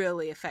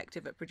really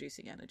effective at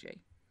producing energy.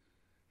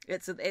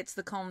 It's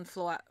the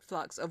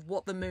conflux of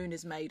what the moon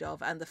is made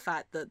of and the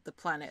fact that the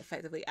planet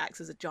effectively acts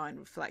as a giant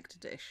reflector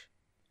dish.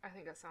 I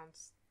think that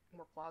sounds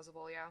more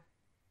plausible, yeah.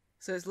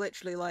 So it's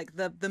literally like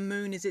the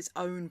moon is its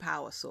own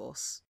power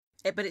source.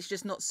 But it's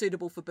just not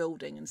suitable for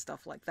building and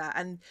stuff like that.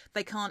 And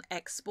they can't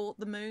export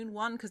the moon,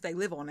 one, because they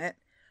live on it.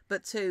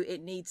 But two,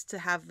 it needs to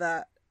have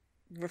that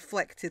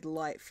reflected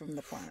light from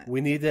the planet.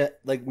 We need to,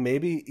 like,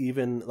 maybe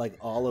even, like,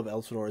 all of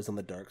Elsinore is on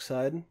the dark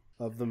side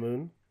of the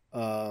moon.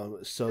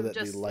 So that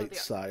the light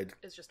side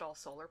is just all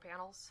solar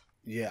panels.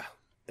 Yeah.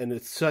 And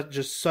it's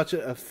such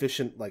an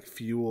efficient, like,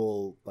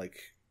 fuel, like,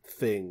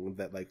 thing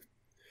that, like,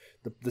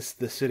 the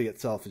city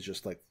itself is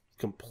just, like,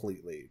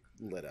 completely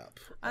lit up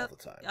all the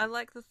time. I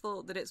like the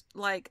thought that it's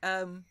like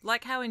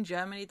how in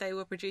Germany they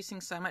were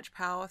producing so much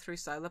power through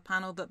solar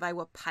panel that they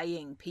were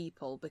paying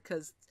people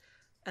because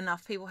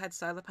enough people had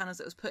solar panels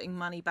that was putting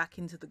money back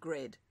into the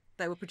grid.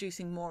 They were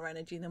producing more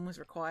energy than was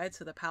required,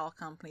 so the power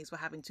companies were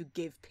having to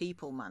give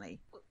people money.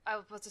 I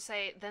was about to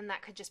say, then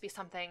that could just be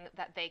something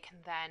that they can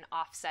then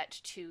offset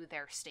to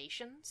their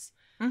stations.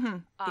 Mm-hmm.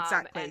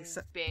 Exactly. And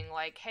being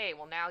like, hey,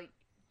 well, now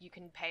you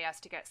can pay us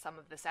to get some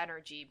of this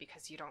energy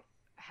because you don't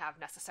have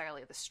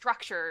necessarily the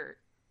structure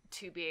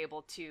to be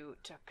able to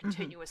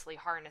continuously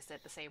harness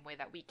it the same way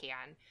that we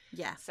can.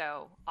 Yeah.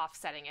 So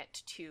offsetting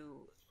it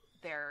to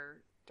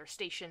their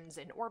stations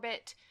in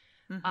orbit.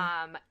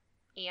 Mm-hmm.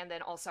 And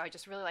then also I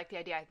just really like the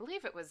idea, I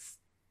believe it was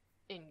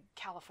in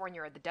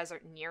California or the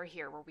desert near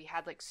here where we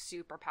had like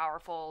super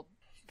powerful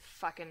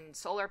fucking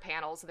solar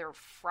panels. They were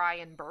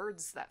frying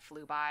birds that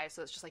flew by.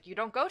 So it's just like, you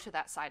don't go to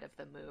that side of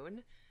the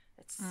moon.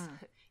 It's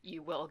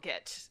you will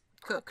get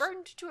cooked,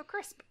 burned to a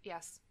crisp.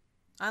 Yes.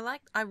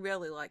 I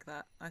really like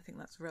that. I think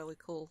that's really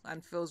cool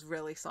and feels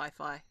really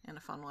sci-fi in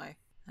a fun way.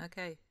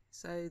 Okay,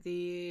 so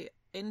the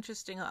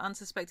interesting or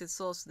unsuspected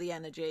source of the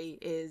energy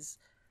is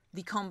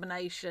the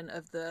combination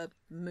of the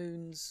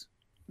moon's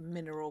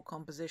mineral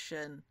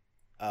composition.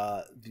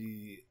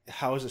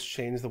 How has this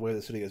changed the way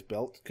the city is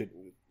built?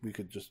 We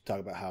could just talk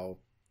about how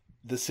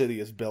the city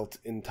is built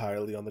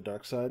entirely on the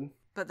dark side.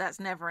 But that's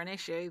never an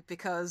issue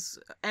because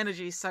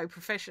energy is so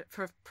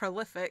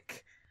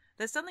prolific.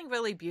 There's something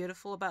really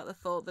beautiful about the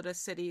thought that a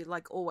city,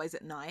 like, always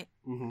at night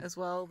as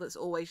well, that's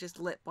always just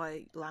lit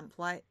by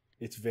lamplight.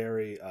 It's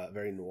very,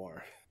 very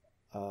noir.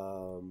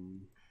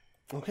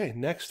 Okay,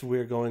 next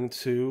we're going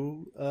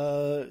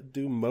to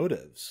do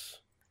motives.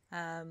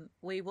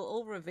 We will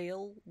all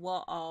reveal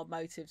what our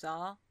motives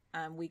are,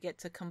 and we get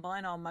to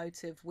combine our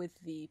motive with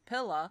the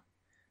pillar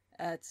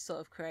to sort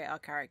of create our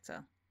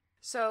character.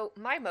 So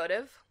my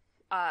motive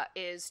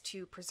is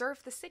to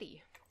preserve the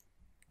city.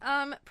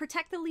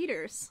 Protect the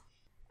leaders.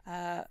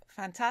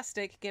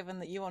 Fantastic, given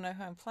that you all know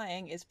who I'm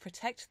playing, is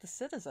protect the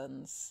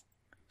citizens.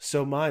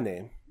 So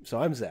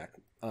I'm Zach.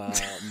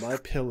 My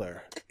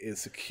pillar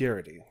is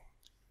security.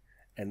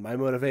 And my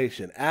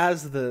motivation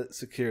as the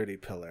security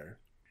pillar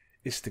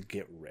is to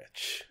get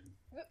rich.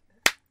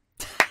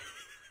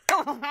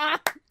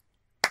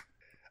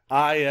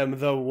 I am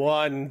the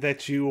one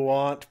that you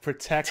want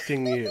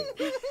protecting you.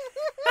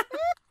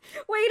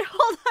 Wait,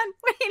 hold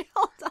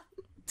on.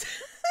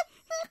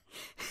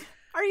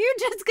 Are you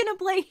just gonna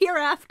play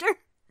Hereafter?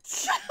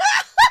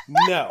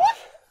 No.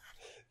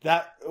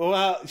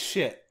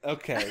 Shit.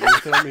 Okay, you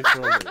throw me for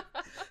a loop.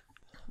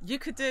 You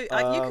could do.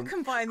 You could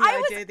combine the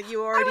idea that you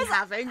were already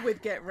having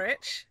with Get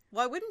Rich.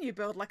 Why wouldn't you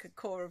build like a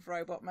core of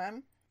Robot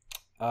Man?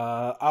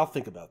 I'll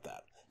think about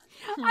that.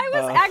 I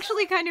was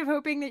actually kind of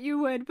hoping that you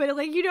would, but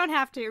like you don't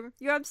have to.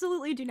 You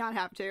absolutely do not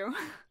have to.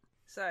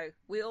 So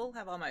we all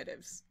have our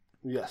motives.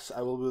 Yes,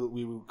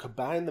 we will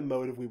combine the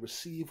motive we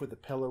receive with the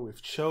pillar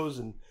we've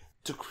chosen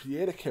to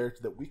create a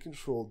character that we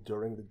control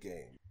during the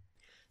game.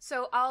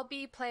 So I'll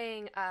be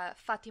playing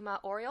Fatima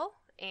Oriel.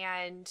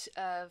 And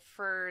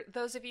for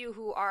those of you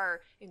who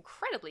are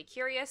incredibly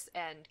curious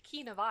and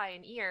keen of eye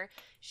and ear,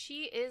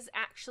 she is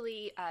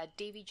actually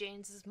Davy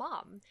Jones's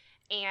mom.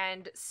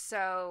 And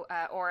so,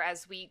 or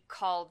as we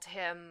called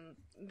him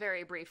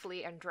very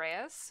briefly,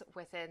 Andreas,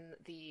 within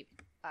the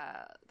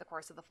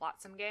course of the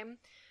Flotsam game.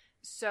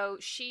 So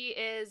she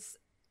is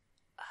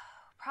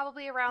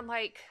probably around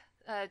like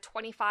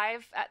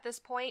 25 at this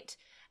point.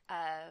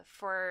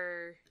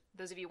 For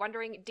those of you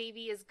wondering,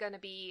 Davy is going to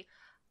be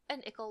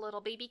an ickle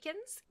little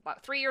babykins,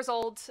 about 3 years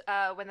old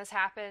when this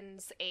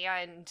happens,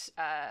 and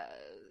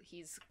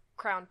he's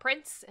crown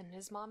prince, and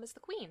his mom is the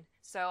queen.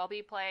 So I'll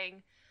be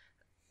playing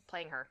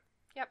her.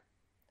 Yep,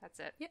 that's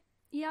it.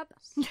 Yep.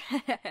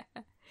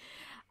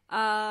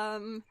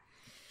 And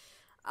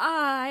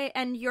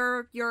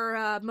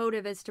your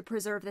motive is to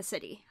preserve the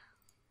city.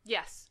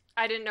 Yes,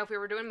 I didn't know if we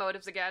were doing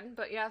motives again,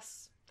 but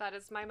yes, that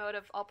is my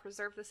motive. I'll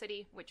preserve the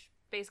city, which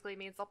basically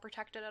means I'll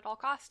protect it at all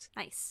costs.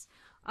 Nice.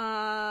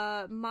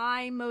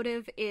 My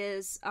motive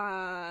is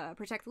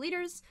protect the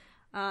leaders,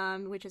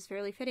 which is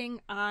fairly fitting.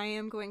 I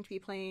am going to be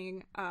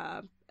playing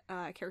a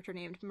character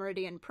named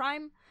Meridian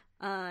Prime.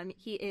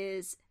 He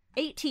is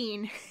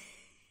 18.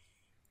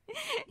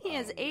 He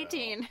is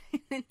 18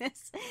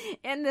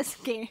 in this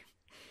game.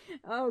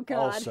 Oh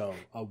god. Also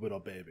a little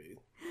baby.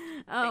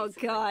 Oh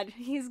basically. God,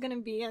 he's gonna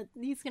be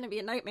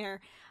a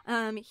nightmare.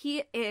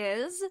 He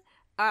is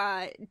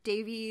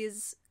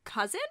Davy's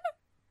cousin.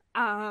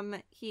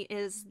 He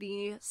is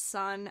the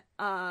son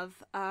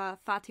of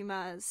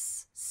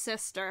Fatima's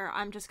sister.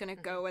 I'm just gonna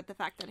go with the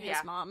fact that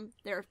his mom,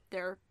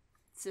 they're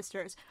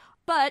sisters.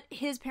 But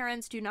his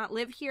parents do not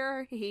live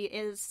here. He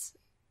is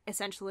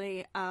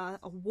essentially a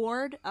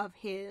ward of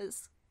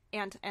his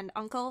aunt and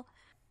uncle,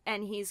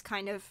 and he's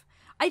kind of.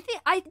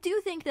 I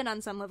do think that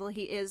on some level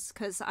he is,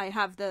 because I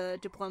have the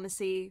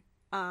diplomacy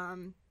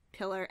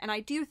pillar, and I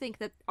do think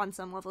that on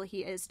some level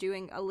he is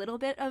doing a little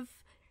bit of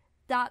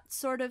that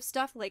sort of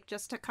stuff, like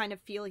just to kind of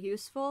feel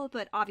useful.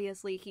 But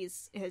obviously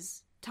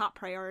his top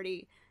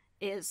priority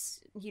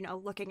is,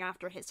 looking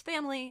after his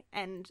family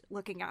and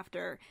looking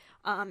after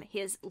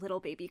his little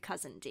baby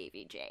cousin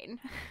Davy Jane.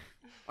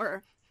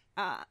 Or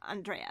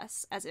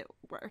Andreas, as it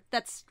were.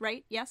 That's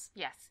right, yes?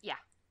 Yes, yeah.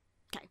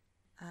 Okay.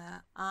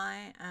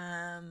 I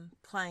am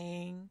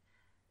playing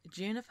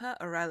Juniper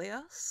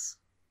Aurelius.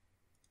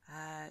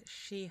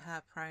 She,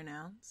 her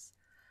pronouns.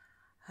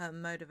 Her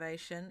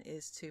motivation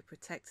is to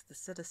protect the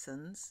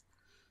citizens.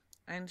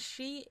 And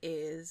she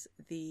is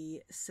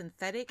the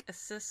synthetic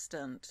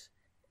assistant,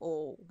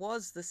 or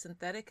was the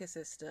synthetic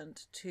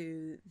assistant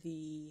to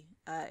the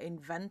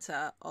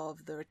inventor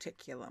of the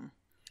reticulum,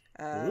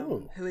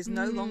 who is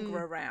no longer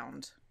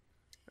around.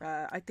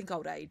 I think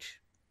old age.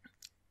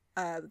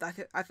 I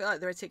feel like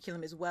the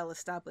reticulum is well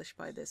established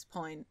by this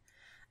point.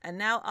 And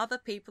now other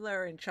people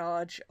are in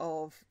charge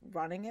of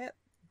running it,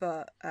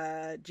 but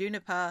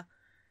Juniper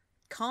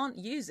can't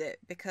use it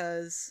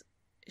because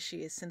she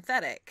is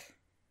synthetic,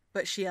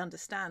 but she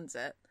understands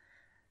it,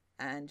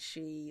 and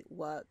she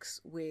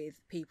works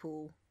with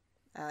people.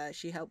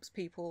 She helps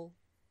people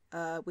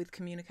with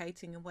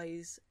communicating in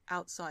ways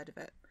outside of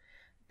it,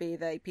 be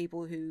they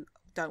people who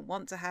don't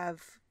want to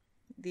have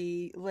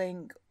the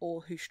link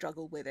or who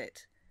struggle with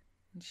it.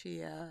 And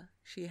she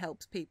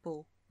helps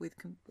people with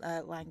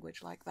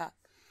language like that.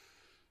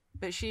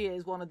 But she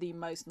is one of the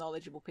most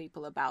knowledgeable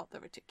people about the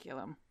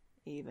reticulum,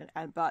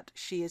 but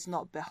she is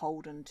not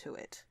beholden to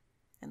it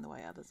in the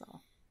way others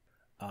are.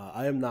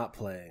 I am not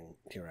playing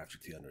Hereafter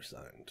the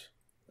Undersigned,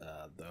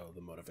 though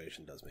the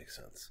motivation does make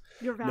sense.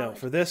 You're valid. No,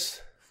 for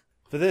this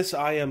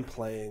I am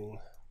playing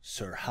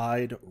Sir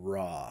Hyde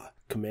Raw,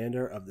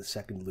 commander of the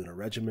 2nd Lunar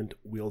Regiment,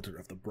 wielder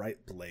of the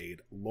Bright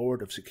Blade,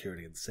 lord of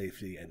security and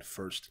safety, and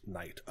first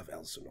knight of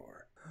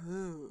Elsinore.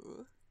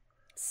 Ooh.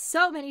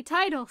 So many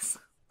titles.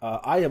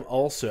 I am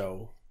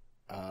also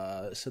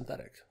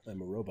synthetic.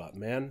 I'm a robot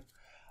man.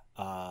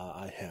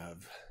 I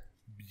have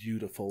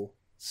beautiful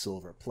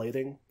silver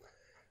plating,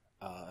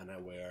 and I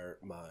wear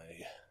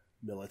my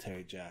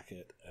military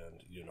jacket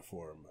and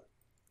uniform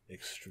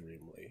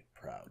extremely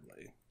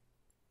proudly.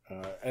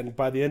 And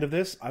by the end of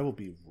this, I will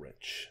be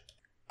rich.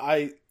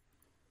 I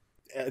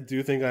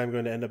do think I'm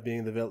going to end up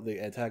being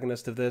the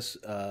antagonist of this,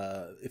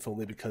 if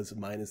only because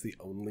mine is the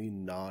only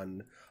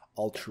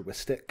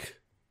non-altruistic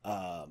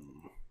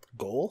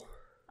goal.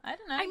 I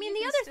don't know. I mean,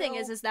 the other thing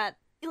is that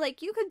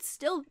like you could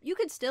still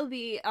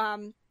be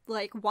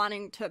like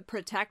wanting to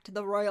protect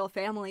the royal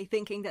family,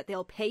 thinking that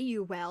they'll pay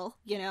you well,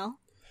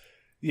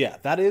 Yeah,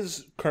 that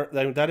is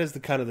the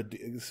kind of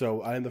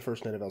so I am the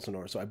first knight of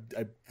Elsinore, so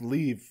I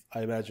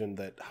imagine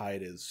that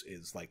Hyde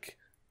is like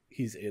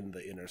he's in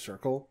the inner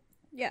circle.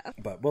 Yeah.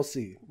 But we'll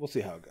see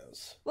how it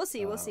goes. We'll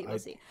see.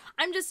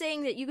 I'm just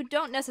saying that you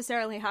don't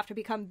necessarily have to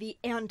become the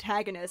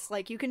antagonist.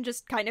 Like, you can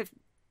just kind of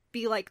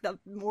be like the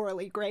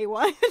morally gray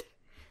one.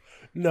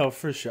 No,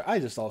 for sure.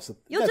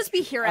 You'll just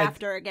be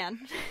Hereafter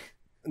again.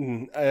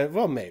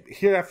 Well, maybe.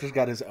 Hereafter's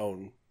got his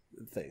own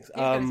things. He's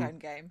got his own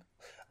game.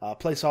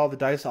 Place all the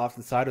dice off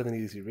to the side within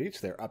easy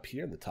reach. They're up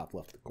here in the top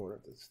left of the corner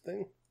of this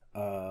thing.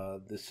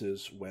 This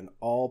is when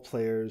all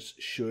players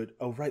should.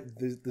 Oh, right.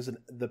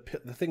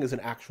 The thing is an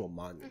actual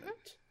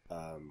monument.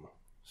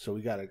 So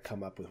we got to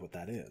come up with what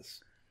that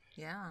is.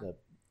 Yeah.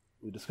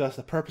 We discussed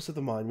the purpose of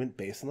the monument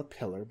based on the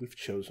pillar we've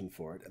chosen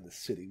for it and the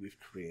city we've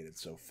created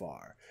so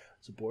far.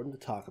 It's important to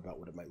talk about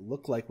what it might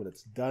look like when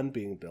it's done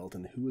being built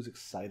and who is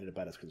excited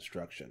about its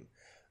construction.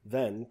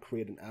 Then,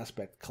 create an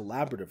aspect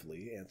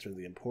collaboratively, answering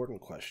the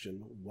important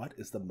question, what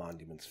is the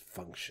monument's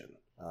function?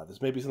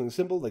 This may be something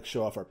simple, like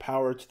show off our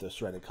power to the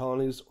surrounding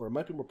colonies, or it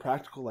might be more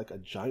practical, like a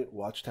giant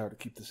watchtower to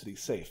keep the city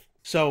safe.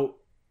 So,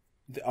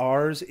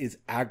 ours is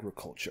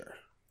agriculture,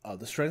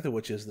 the strength of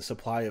which is the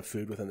supply of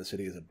food within the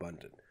city is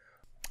abundant.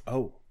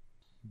 Oh,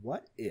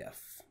 what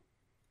if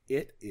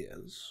it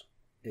is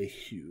a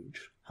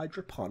huge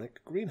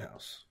hydroponic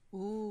greenhouse?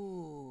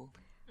 Ooh.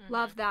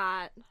 Love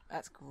that.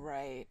 That's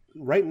great.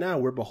 Right now,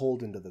 we're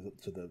beholden to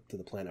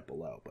the planet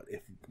below, but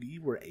if we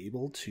were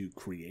able to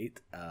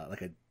create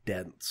like a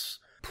dense,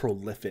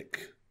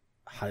 prolific,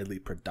 highly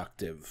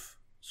productive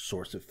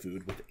source of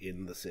food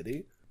within the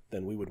city,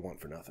 then we would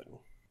want for nothing.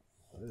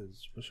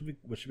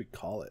 What should we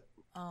call it?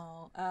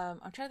 Oh,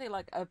 I'm trying to think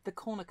like the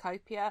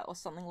cornucopia or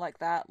something like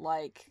that.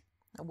 Like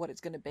what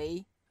it's going to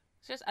be.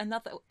 It's just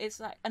another.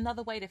 It's like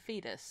another way to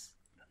feed us.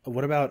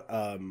 What about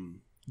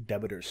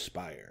Demeter's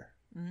Spire?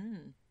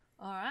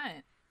 All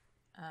right.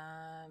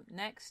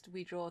 Next,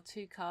 we draw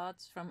 2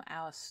 cards from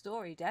our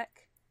story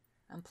deck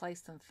and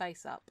place them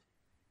face up.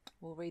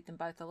 We'll read them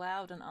both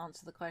aloud and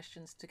answer the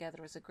questions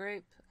together as a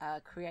group,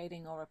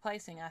 creating or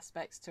replacing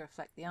aspects to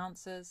reflect the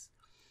answers.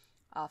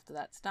 After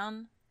that's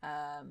done,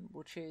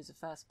 we'll choose a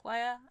first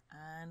player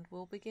and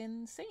we'll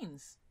begin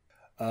scenes.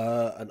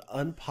 An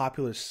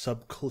unpopular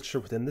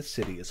subculture within the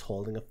city is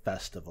holding a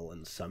festival,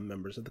 and some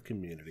members of the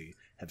community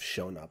have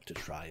shown up to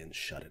try and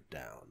shut it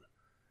down.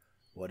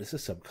 What is a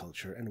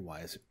subculture and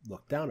why is it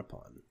looked down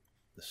upon?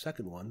 The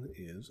second one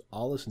is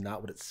all is not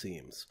what it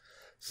seems.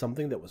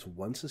 Something that was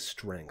once a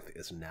strength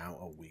is now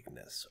a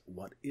weakness.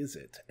 What is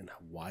it and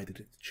why did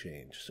it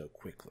change so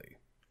quickly?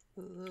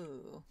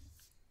 Ooh.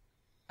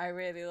 I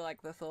really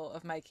like the thought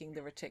of making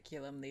the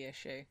reticulum the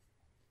issue.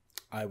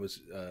 I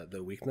was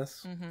the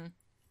weakness. Mm-hmm.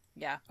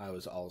 Yeah. I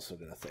was also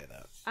going to say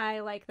that. I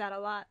like that a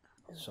lot.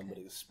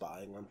 Somebody's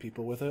spying on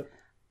people with it.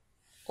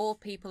 Or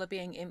people are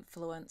being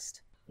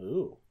influenced.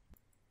 Ooh.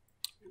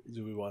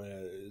 Do we want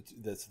to...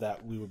 That's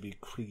that we would be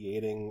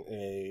creating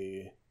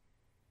a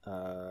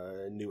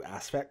new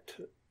aspect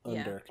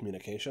under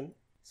communication.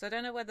 So I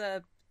don't know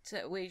whether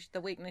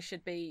the weakness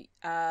should be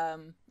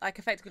like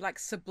effectively like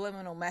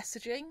subliminal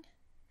messaging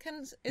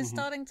is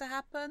starting to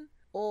happen,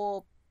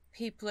 or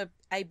people are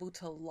able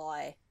to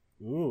lie.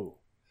 Ooh.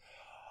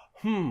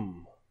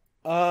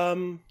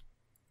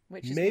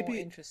 Which is maybe more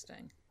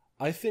interesting.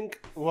 I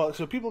think, well,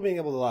 so people being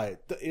able to lie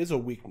is a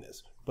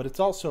weakness, but it's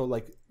also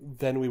like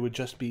then we would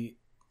just be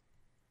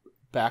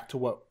back to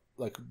what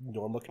like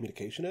normal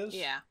communication is.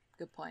 Yeah,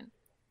 good point.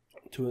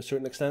 To a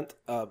certain extent.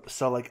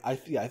 So like I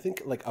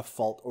think like a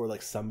fault or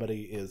like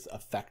somebody is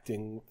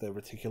affecting the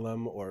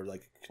reticulum or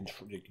like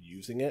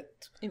using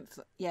it.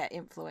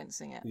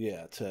 Influencing it.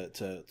 Yeah,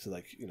 to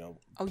like, you know.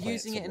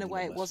 Using it in a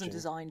way it wasn't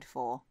designed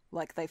for.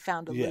 Like they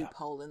found a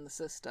loophole in the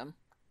system.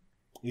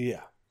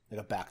 Yeah,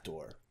 like a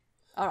backdoor.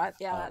 All right,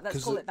 yeah,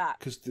 let's call it that.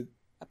 Because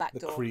a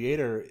backdoor.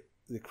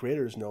 The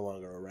creator is no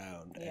longer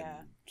around,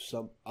 and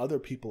some other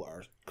people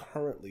are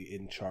currently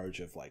in charge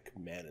of like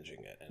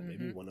managing it, and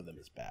maybe one of them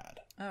is bad.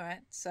 All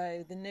right,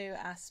 so the new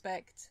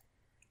aspect,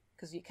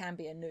 because you can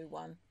be a new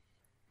one,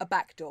 a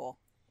backdoor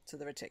to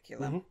the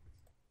reticulum.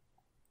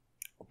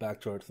 A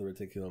backdoor to the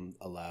reticulum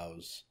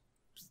allows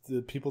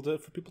for people to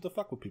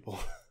fuck with people.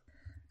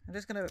 I'm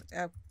just gonna,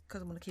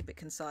 because I want to keep it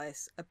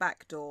concise. A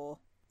backdoor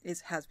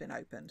has been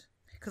opened,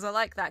 because I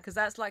like that, because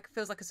that's like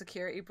feels like a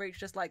security breach,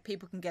 just like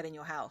people can get in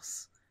your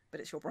house. But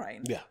it's your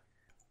brain. Yeah.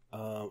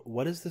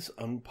 What is this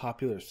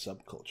unpopular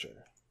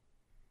subculture?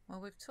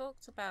 Well, we've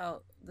talked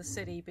about the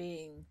city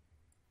being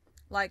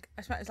like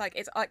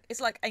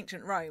it's like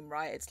ancient Rome,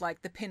 right? It's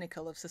like the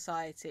pinnacle of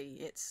society.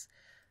 It's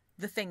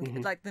the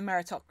thing, like the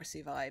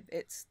meritocracy vibe.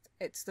 It's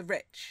the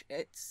rich.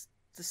 It's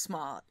the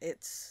smart.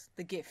 It's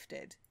the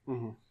gifted.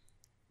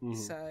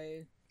 So,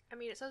 I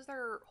mean, it says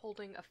they're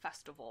holding a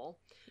festival.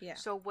 Yeah.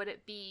 So would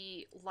it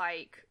be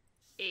like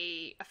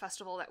a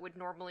festival that would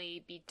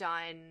normally be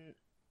done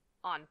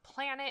on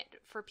planet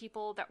for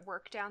people that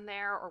work down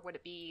there, or would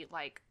it be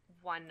like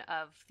one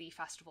of the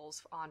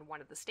festivals on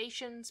one of the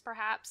stations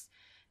perhaps,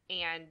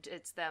 and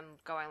it's them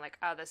going like,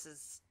 oh, this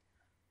is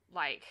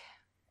like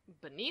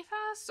beneath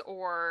us,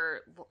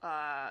 or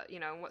you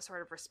know, in what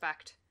sort of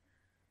respect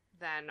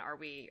then are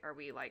we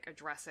like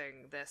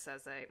addressing this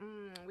as a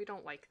we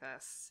don't like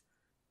this?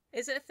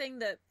 Is it a thing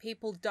that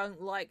people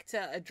don't like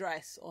to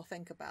address or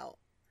think about?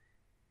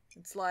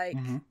 It's like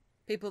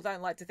people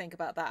don't like to think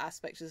about that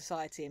aspect of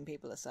society, and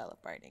people are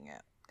celebrating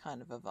it.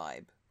 Kind of a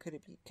vibe. Could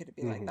it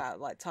be like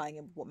that? Like tying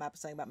in what Matt was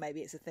saying about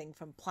maybe it's a thing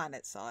from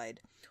planet side,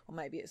 or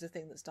maybe it's a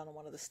thing that's done on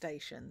one of the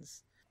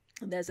stations.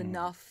 And there's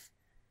enough,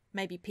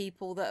 maybe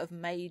people that have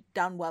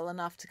done well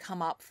enough to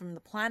come up from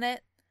the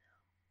planet,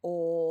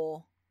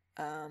 or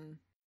like,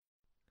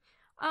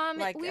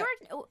 we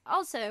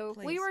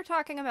were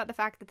talking about the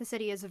fact that the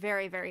city is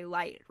very, very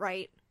light,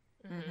 right?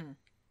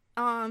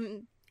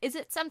 Is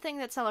it something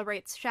that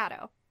celebrates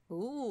shadow?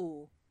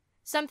 Ooh.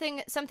 Something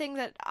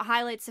that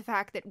highlights the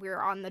fact that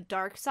we're on the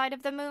dark side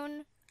of the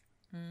moon.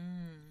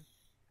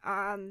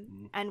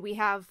 And we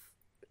have,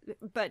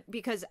 but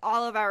because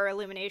all of our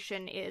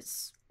illumination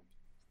is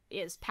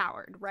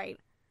powered, right?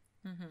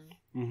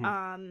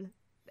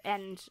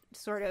 And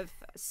sort of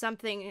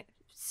something.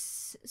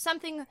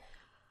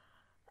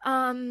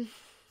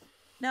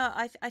 No,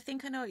 I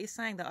think I know what you're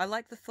saying, though. I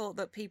like the thought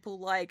that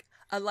people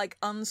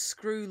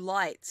unscrew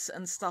lights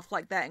and stuff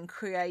like that and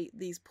create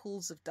these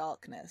pools of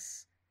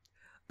darkness.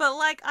 But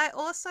like, I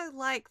also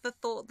like the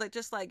thought that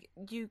just like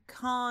you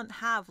can't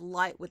have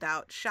light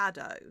without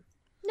shadow.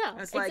 No,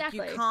 it's like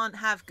exactly. You can't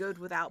have good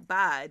without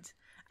bad.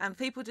 And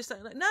people just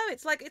don't like, no,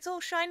 it's like, it's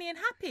all shiny and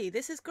happy.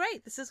 This is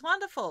great. This is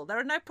wonderful. There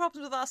are no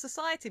problems with our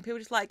society. And people are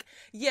just like,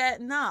 yeah,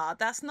 nah,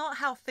 that's not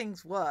how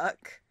things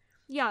work.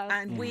 Yeah.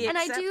 And we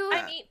accept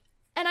that.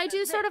 I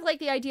do sort of like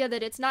the idea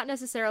that it's not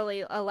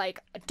necessarily like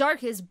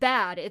dark is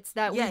bad. It's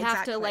that we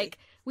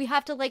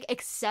have to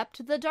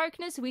accept the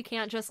darkness. We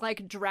can't just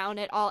like drown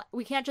it all.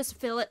 We can't just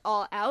fill it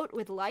all out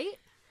with light.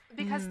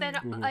 Because then,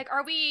 like,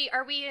 are we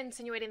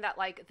insinuating that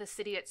like the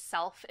city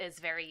itself is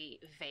very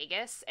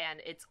Vegas and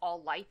it's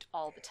all light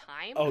all the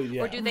time? Oh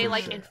yeah. Or do they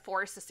like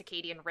enforce a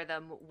circadian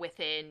rhythm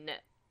within,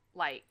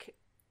 like,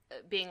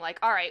 being like,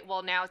 all right,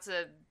 well now it's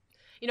a,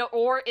 you know,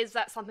 or is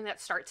that something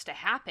that starts to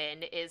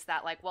happen? Is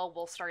that like, well,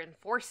 we'll start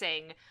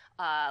enforcing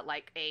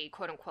like a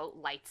quote unquote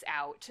lights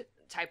out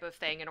type of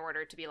thing in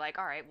order to be like,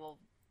 all right, well,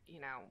 you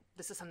know,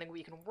 this is something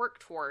we can work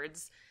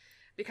towards.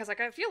 Because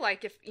like I feel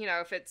like if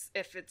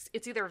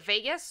it's either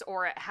Vegas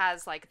or it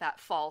has like that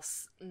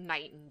false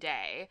night and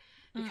day,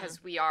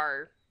 because we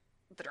are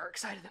the dark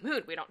side of the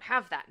moon. We don't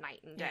have that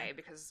night and day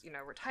because, you know,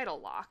 we're tidal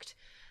locked.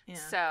 Yeah.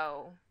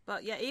 So,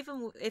 but yeah,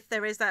 even if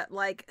there is that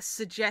like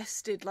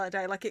suggested light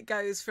day, like it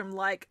goes from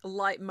like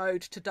light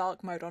mode to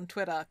dark mode on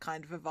Twitter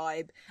kind of a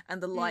vibe,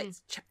 and the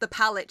lights, the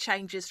palette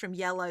changes from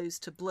yellows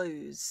to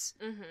blues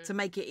to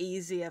make it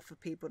easier for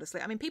people to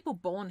sleep. I mean, people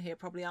born here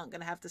probably aren't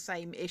going to have the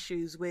same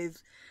issues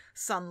with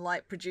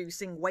sunlight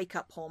producing wake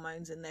up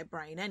hormones in their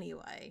brain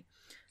anyway.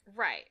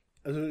 right.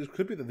 It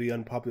could be that the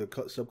unpopular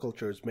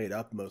subculture is made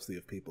up mostly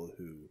of people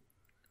who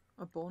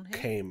Are born here?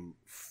 Who came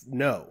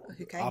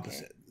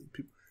opposite.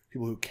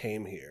 People who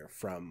came here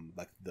from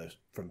like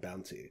from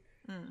Bounty,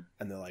 and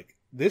they're like,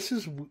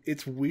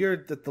 it's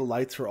weird that the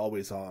lights are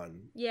always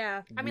on.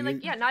 Yeah, I mean,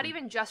 like, yeah, not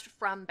even just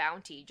from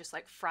Bounty, just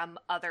like from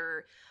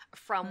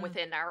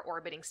within our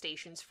orbiting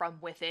stations, from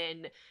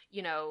within,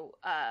 you know,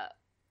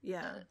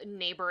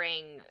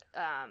 neighboring,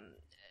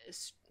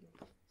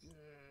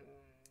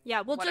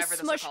 yeah, we'll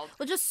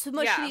just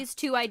smush these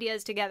two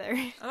ideas together.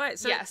 All right,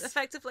 so it's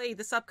effectively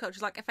the subculture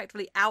is like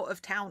effectively out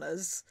of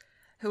towners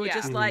who are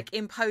just like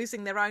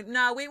imposing their own.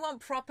 No, we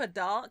want proper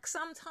dark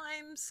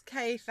sometimes.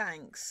 Okay,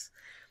 thanks.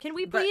 Can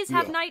we please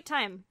have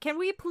nighttime? Can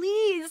we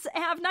please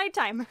have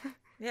nighttime?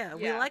 Yeah,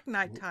 we like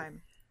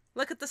nighttime.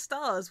 Look at the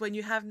stars when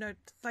you have no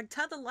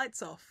turn the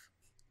lights off.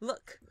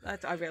 Look,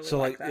 I really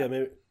like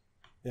that.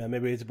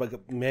 maybe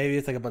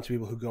it's like a bunch of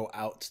people who go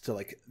out to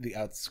like the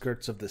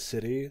outskirts of the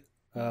city.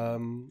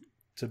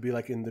 To be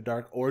like in the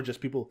dark, or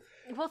just people.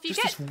 Well,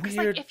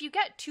 if you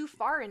get too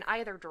far in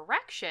either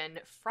direction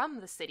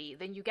from the city,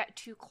 then you get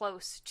too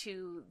close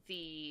to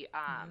the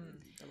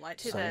light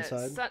to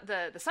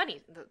the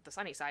sunny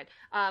side.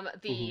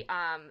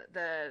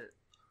 The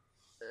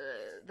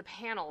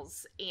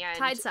panels and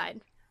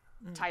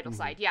tidal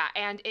side,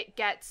 and it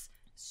gets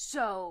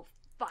so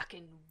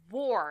fucking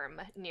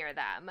warm near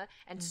them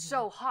and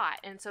so hot,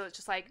 and so it's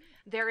just like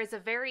there is a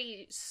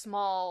very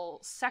small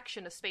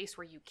section of space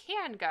where you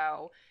can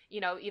go,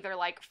 you know, either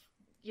like,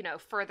 you know,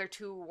 further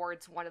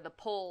towards one of the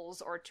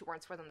poles or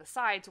towards one of the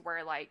sides,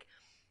 where like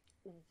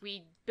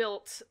we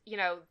built, you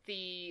know,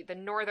 the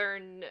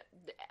northern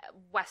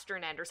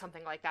western end or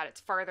something like that.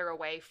 It's farther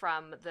away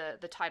from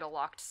the tidal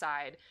locked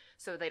side,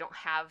 so they don't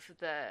have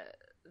the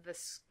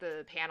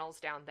panels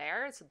down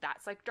there, so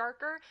that's like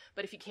darker.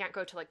 But if you can't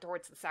go to like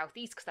towards the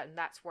southeast, because then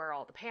that's where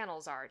all the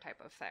panels are,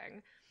 type of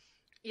thing.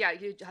 Yeah,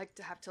 you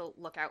have to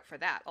look out for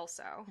that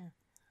also.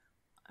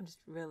 I'm just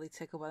really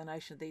tickled by the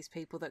notion of these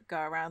people that go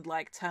around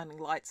like turning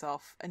lights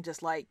off and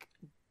just like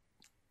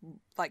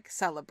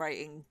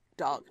celebrating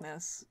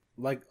darkness,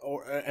 like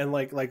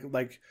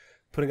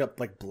putting up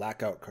like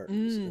blackout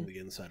curtains in the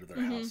inside of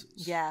their houses.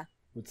 Yeah,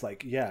 it's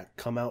like,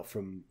 come out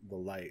from the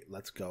light.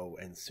 Let's go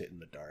and sit in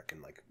the dark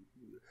and like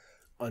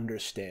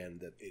understand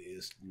that it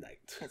is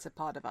night. It's a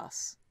part of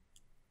us.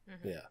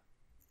 Yeah.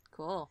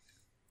 Cool.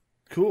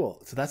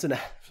 So that's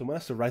someone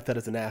has to write that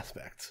as an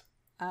aspect.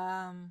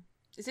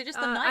 Is it just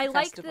the night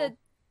festival? I like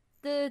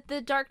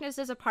the darkness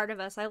is a part of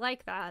us. I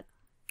like that.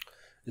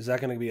 Is that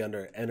going to be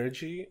under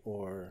energy,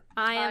 or?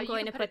 I am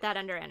going to put that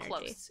under energy.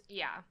 Close.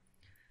 Yeah.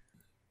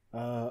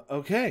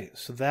 Okay,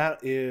 so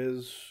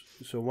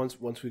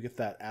once we get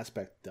that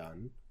aspect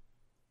done,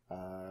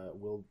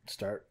 we'll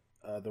start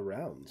the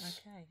rounds.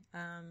 Okay.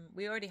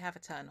 We already have a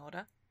turn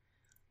order.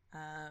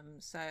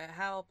 So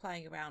how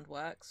playing around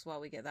works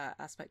while we get that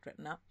aspect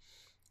written up.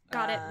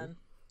 Got it.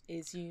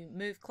 Is you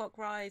move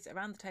clockwise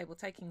around the table,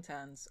 taking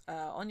turns.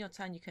 On your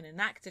turn, you can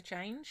enact a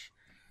change.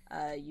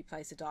 You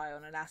place a die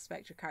on an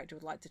aspect your character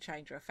would like to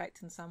change or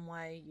affect in some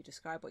way. You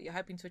describe what you're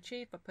hoping to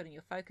achieve by putting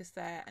your focus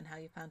there and how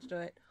you plan to do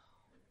it.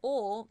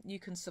 Or you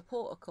can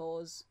support a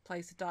cause,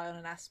 place a die on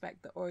an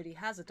aspect that already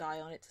has a die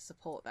on it to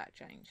support that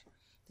change.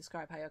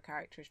 Describe how your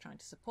character is trying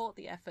to support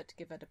the effort to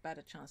give it a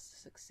better chance to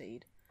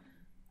succeed.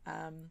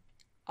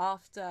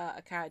 After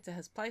a character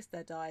has placed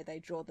their die, they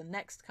draw the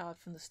next card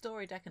from the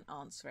story deck and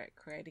answer it,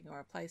 creating or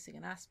replacing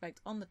an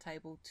aspect on the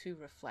table to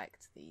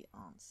reflect the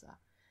answer.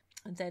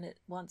 And then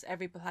once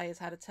every player's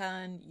had a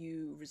turn,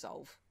 you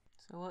resolve.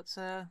 So what's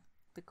the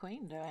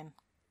Queen doing?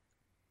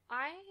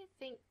 I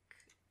think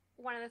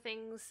one of the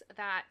things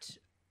that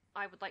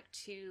I would like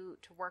to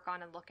work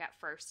on and look at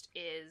first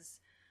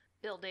is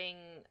building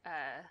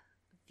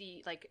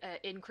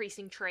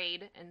increasing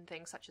trade and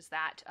things such as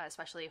that,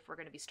 especially if we're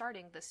going to be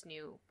starting this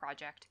new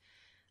project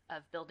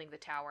of building the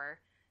tower.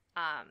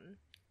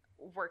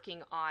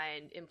 Working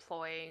on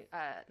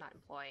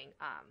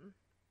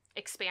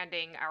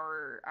expanding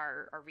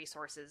our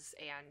resources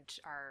and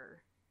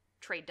our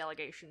trade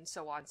delegations,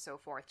 so on and so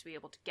forth, to be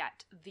able to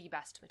get the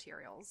best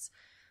materials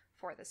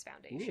for this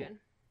foundation. Ooh.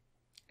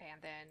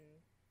 And then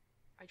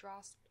I draw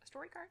a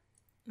story card.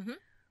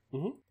 Mm-hmm.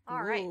 Mm-hmm.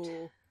 All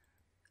right.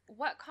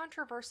 What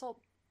controversial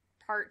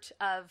part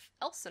of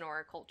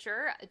Elsinore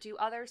culture do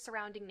other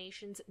surrounding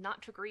nations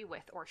not agree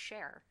with or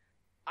share?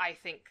 I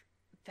think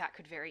that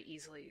could very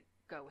easily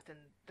go within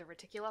the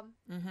reticulum.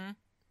 Mm-hmm.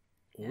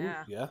 Ooh,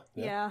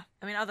 yeah.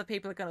 I mean, other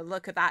people are going to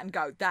look at that and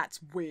go,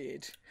 that's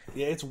weird.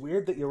 Yeah, it's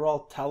weird that you're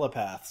all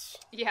telepaths.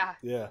 Yeah.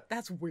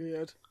 That's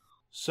weird.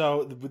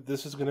 So we're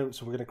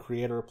going to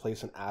create or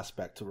replace an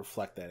aspect to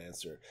reflect that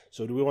answer.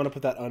 So do we want to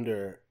put that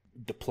under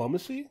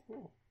Diplomacy?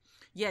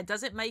 Yeah,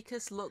 does it make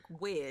us look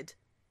weird?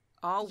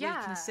 Are we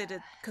Yeah.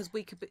 considered, because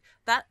we could be,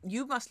 that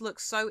you must look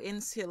so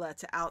insular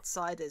to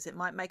outsiders, it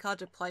might make our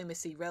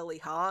diplomacy really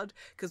hard,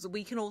 because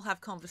we can all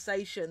have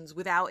conversations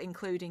without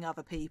including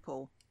other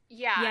people.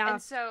 Yeah,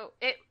 and so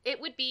it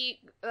would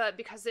be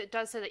because it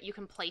does say that you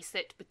can place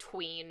it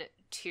between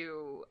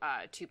two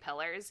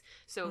pillars,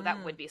 so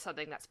that would be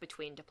something that's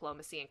between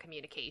diplomacy and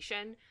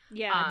communication.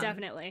 Yeah,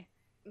 definitely.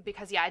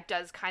 Because it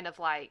does kind of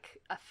like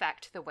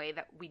affect the way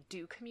that we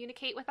do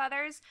communicate with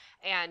others,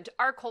 and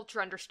our culture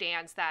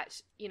understands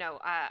that,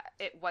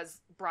 it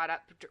was brought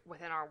up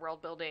within our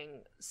world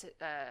building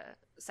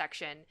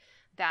section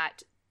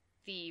that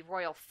the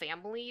royal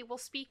family will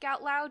speak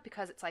out loud,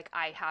 because it's like,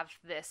 I have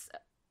this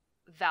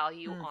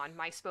value on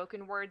my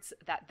spoken words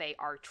that they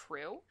are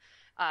true,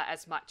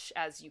 as much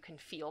as you can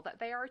feel that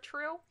they are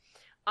true,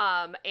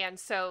 and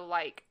so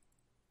like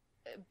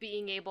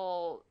being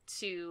able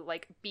to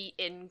like be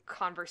in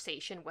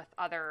conversation with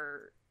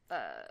other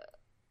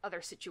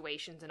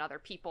situations and other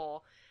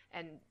people,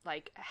 and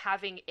like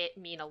having it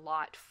mean a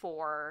lot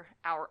for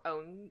our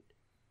own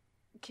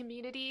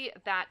community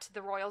that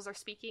the royals are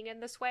speaking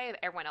in this way,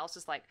 everyone else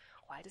is like,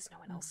 why does no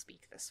one else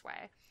speak this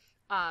way,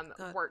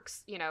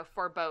 works,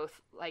 for both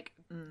like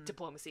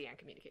diplomacy and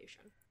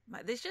communication.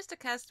 This just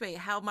occurs to me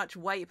how much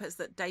weight is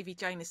that Davy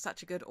Jane is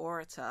such a good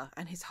orator,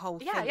 and his whole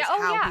thing is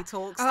how he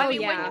talks to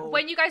people.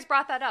 When you guys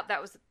brought that up,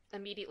 that was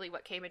immediately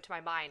what came into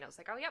my mind. I was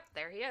like, oh, yep,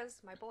 there he is,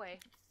 my boy.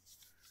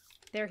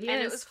 There he is.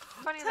 And it was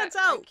funny Turns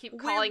that I out keep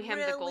calling him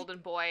the golden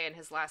boy, and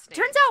his last name.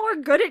 Turns out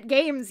we're good at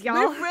games, y'all.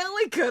 We're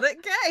really good at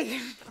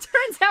games.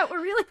 Turns out we're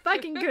really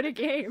fucking good at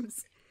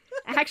games.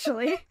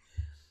 Actually.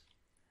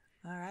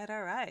 All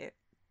right.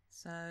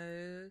 So,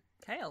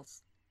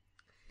 Kales.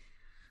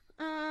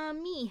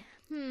 Me.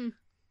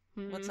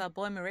 What's our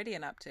boy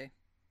Meridian up to?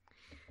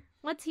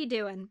 What's he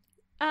doing?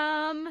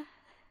 What'd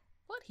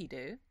he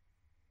do?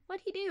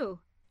 What'd he do?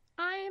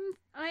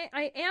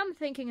 I am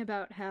thinking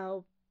about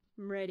how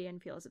Meridian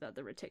feels about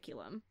the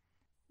reticulum.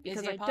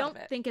 Because I don't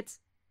think it's...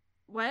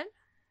 What?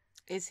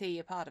 Is he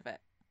a part of it?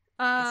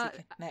 Is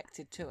he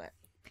connected to it?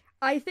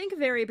 I think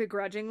very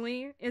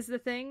begrudgingly is the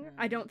thing.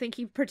 I don't think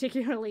he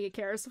particularly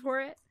cares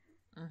for it.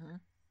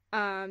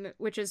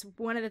 Which is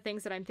one of the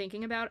things that I'm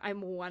thinking about.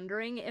 I'm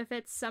wondering if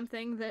it's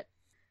something that...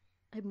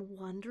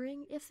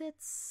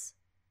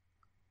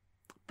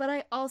 But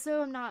I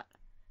also am not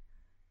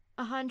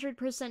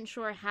 100%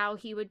 sure how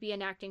he would be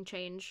enacting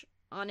change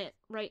on it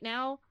right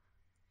now.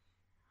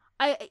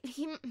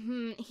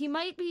 He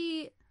might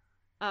be...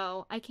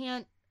 Oh, I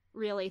can't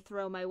really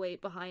throw my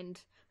weight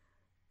behind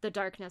the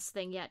darkness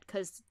thing yet,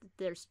 because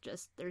there's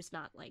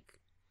not, like,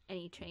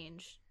 any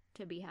change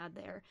to be had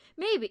there.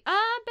 Maybe.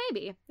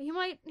 He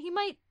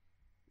might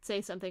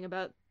say something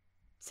about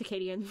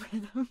circadian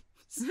rhythms.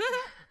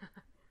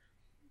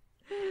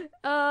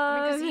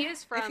 Because he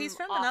is from... If he's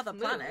from another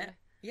planet,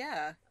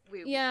 yeah.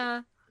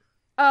 Yeah.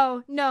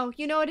 Oh, no.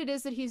 You know what it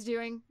is that he's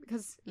doing?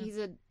 Because he's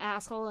an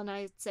asshole and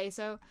I say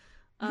so.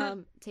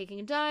 Taking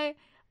a die.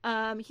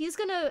 He's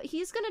gonna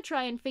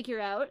try and figure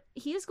out,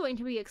 he's going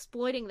to be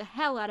exploiting the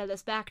hell out of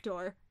this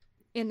backdoor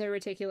in the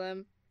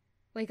reticulum.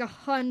 Like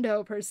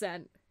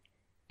 100%.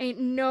 Ain't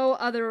no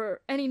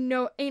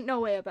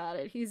way about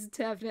it. He's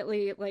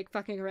definitely, like,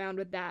 fucking around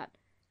with that.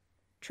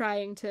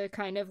 Trying to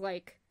kind of,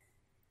 like,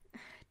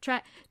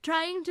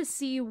 trying to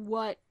see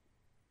what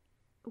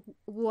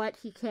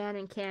he can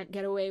and can't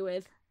get away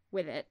with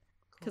it.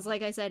 Because,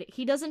 like I said,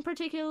 he doesn't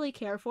particularly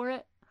care for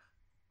it.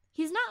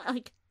 He's not,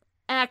 like,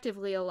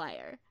 actively a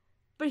liar.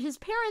 But his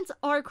parents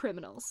are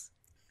criminals.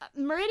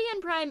 Meridian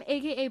Prime,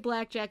 aka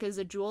Blackjack, is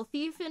a jewel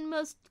thief in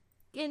most...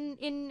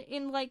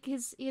 In like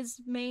his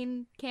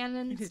main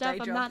canon his stuff. day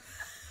I'm job. not.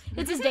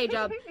 It's his day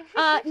job.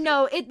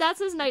 No, that's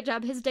his night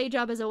job. His day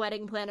job is a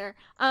wedding planner.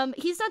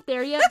 He's not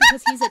there yet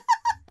because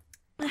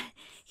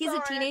he's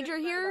a teenager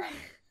here.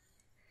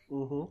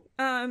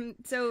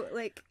 So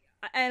like,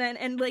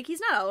 and like he's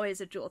not always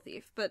a jewel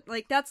thief, but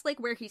like that's like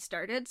where he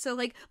started. So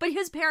like, but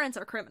his parents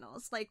are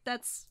criminals. Like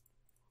that's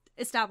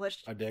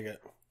established. I dig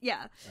it.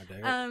 Yeah. I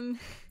dig it.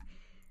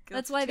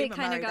 That's why they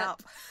kind of got.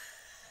 Up.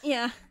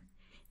 Yeah.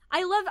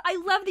 I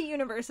love the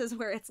universes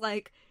where it's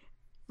like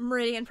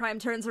Meridian Prime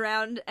turns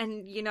around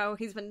and, you know,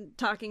 he's been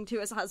talking to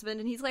his husband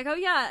and he's like, oh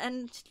yeah,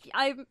 and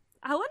I wonder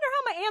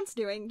how my aunt's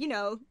doing, you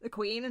know, the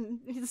queen, and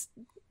his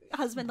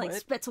husband like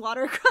spits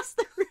water across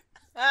the room.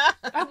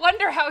 I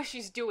wonder how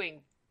she's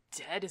doing.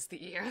 Dead is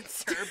the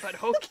answer,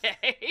 but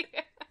okay.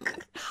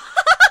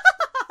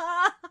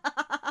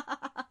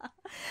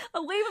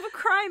 A wave of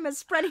crime is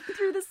spreading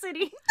through the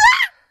city.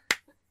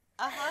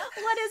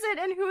 What is it,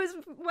 and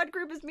what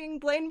group is being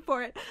blamed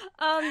for it?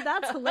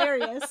 That's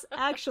hilarious,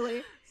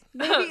 actually.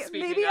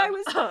 Maybe I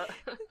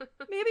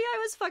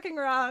was fucking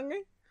wrong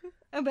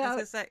about. I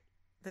was gonna say,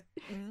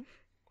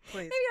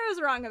 please. Maybe I was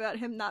wrong about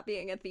him not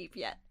being a thief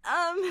yet.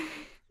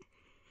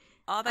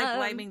 Are they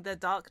blaming the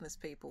darkness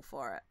people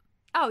for it?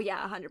 Oh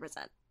yeah,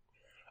 100%.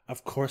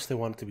 Of course they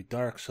want it to be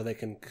dark so they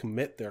can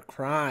commit their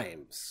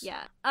crimes.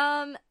 Yeah.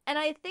 And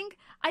I think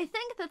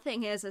the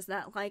thing is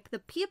that, like, the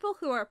people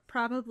who are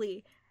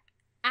probably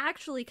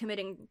actually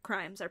committing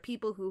crimes are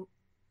people who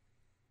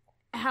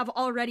have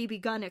already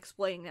begun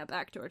exploiting that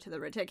backdoor to the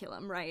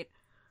reticulum, right?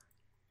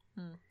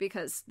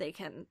 Because they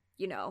can,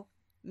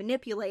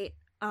 manipulate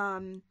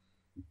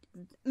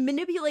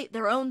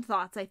their own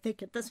thoughts, I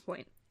think, at this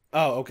point.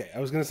 Oh, okay. I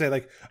was going to say,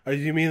 like,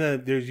 you mean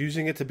that they're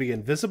using it to be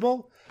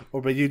invisible? Or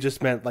but you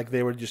just meant, like,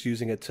 they were just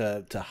using it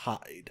to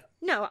hide?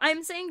 No,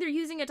 I'm saying they're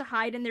using it to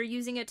hide, and they're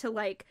using it to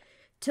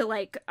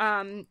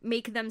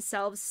make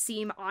themselves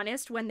seem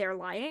honest when they're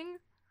lying.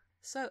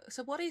 So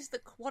what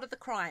are the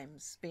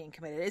crimes being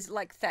committed? Is it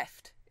like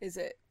theft? Is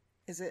it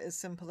as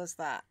simple as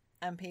that?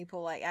 And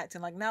people like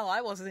acting like, no,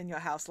 I wasn't in your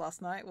house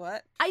last night.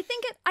 What? I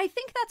think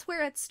that's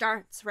where it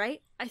starts,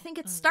 right? I think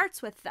it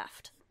starts with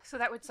theft. So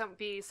that would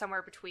be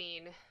somewhere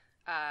between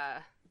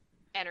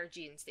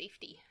energy and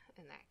safety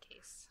in that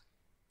case.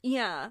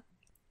 Yeah.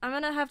 I'm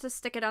gonna have to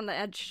stick it on the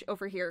edge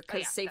over here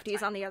because safety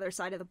is on the other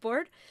side of the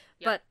board.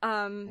 Yep. But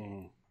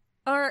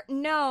or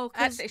no,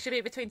 because it should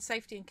be between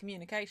safety and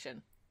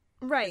communication.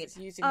 Right. It's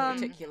using the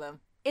reticulum.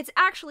 It's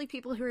actually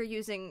people who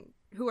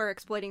are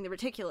exploiting the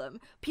reticulum.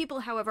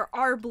 People, however,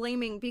 are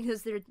blaming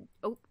because they're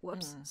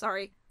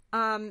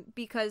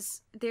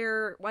because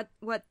they're what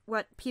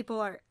people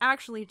are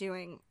actually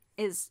doing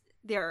is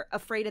they're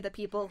afraid of the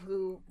people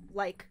who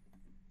like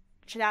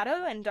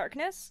shadow and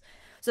darkness.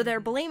 So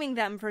they're blaming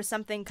them for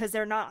something because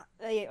they're not.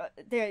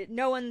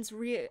 No one's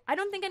I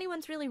don't think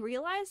anyone's really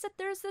realized that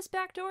there's this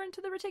backdoor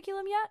into the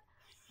reticulum yet.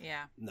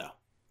 Yeah. No.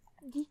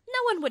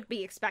 No one would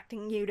be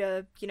expecting you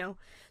to,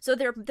 So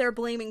they're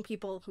blaming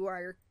people who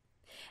are,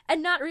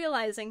 and not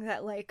realizing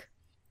that, like,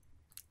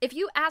 if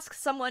you ask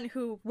someone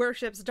who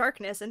worships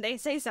darkness and they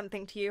say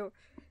something to you,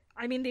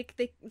 I mean,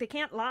 they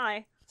can't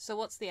lie. So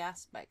what's the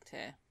aspect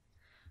here?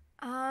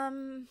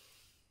 Or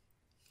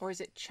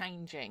is it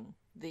changing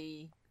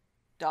the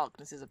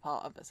darkness is a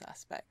part of this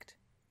aspect?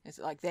 Is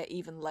it like they're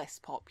even less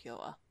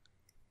popular?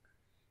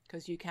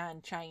 Because you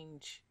can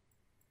change.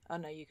 Oh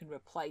no, you can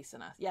replace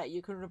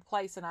you can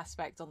replace an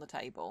aspect on the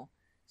table.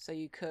 So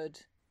you could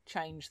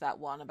change that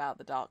one about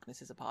the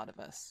darkness is a part of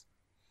us.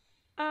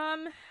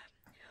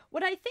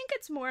 What I think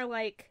it's more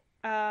like,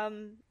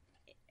 and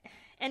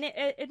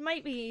it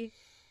might be.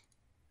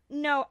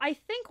 No, I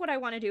think what I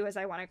want to do is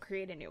I want to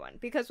create a new one,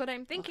 because what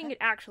I'm thinking it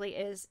actually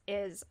is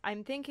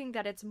I'm thinking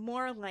that it's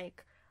more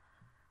like,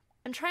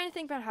 I'm trying to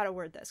think about how to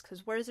word this,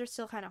 because words are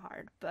still kind of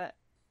hard, but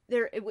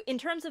they're, in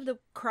terms of the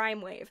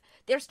crime wave,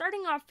 they're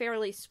starting off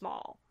fairly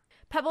small.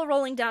 Pebble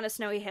rolling down a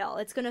snowy hill.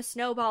 It's going to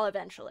snowball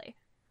eventually.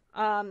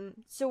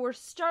 So we're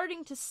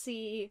starting to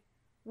see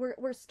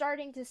the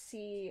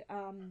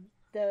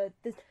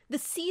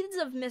seeds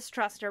of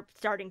mistrust are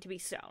starting to be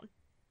sown.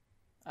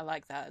 I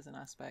like that as an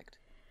aspect.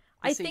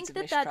 I think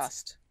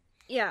that's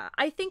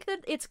I think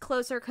that it's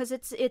closer because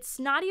it's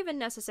not even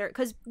necessary,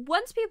 because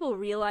once people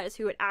realize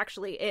who it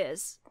actually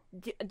is,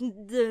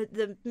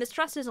 the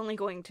mistrust is only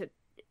going to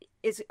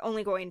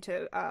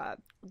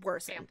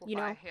worsen.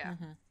 Amplify, yeah.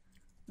 Mm-hmm.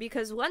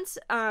 Because once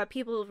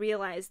people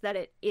realize that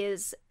it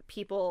is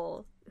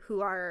people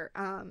who are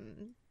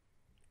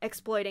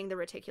exploiting the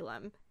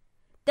reticulum,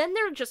 then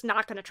they're just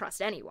not going to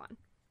trust anyone.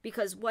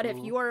 Because what if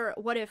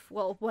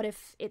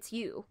it's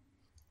you?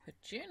 For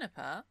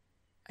Juniper,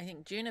 I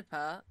think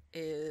Juniper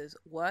is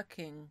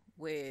working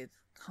with,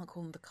 can't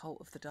call them the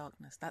Cult of the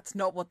Darkness, that's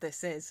not what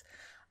this is,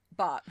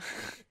 but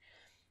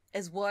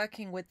is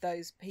working with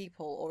those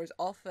people, or is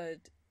offered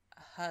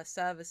her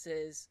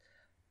services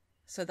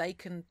so they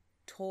can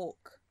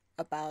talk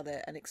about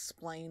it and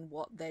explain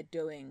what they're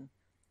doing,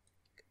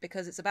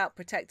 because it's about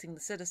protecting the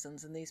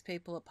citizens and these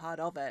people are part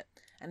of it,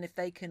 and if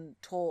they can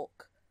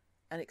talk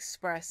and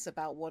express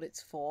about what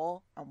it's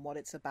for and what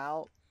it's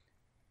about,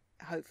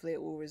 hopefully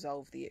it will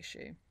resolve the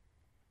issue.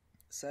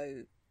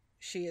 So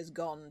she has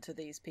gone to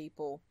these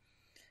people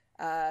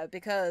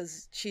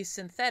because she's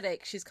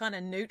synthetic. She's kind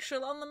of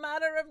neutral on the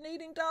matter of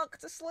needing dark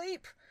to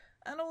sleep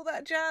and all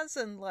that jazz,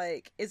 and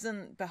like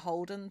isn't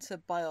beholden to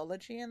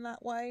biology in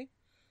that way.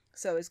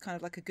 So it's kind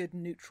of like a good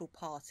neutral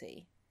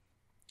party.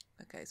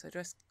 Okay, so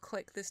just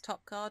click this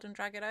top card and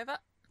drag it over.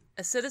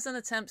 A citizen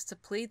attempts to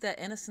plead their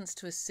innocence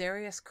to a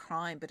serious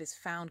crime but is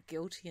found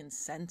guilty and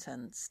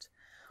sentenced.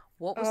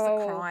 What was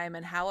the crime,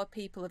 and how are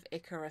people of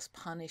Icarus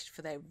punished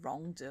for their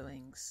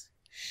wrongdoings?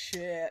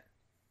 Shit.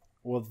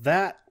 Well,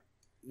 that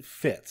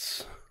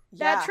fits.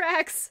 That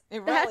tracks.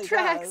 It really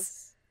tracks.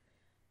 does.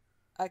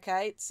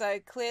 Okay, so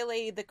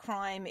clearly the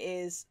crime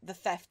is the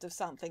theft of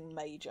something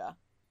major.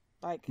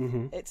 Like,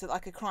 it's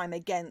like a crime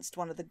against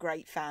one of the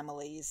great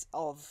families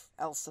of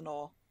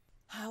Elsinore.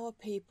 How are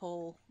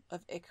people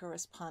of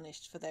Icarus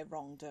punished for their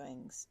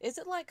wrongdoings? Is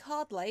it like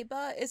hard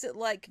labor? Is it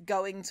like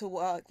going to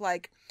work,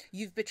 like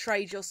you've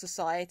betrayed your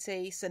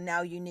society, so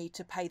now you need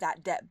to pay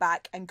that debt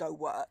back and go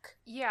work?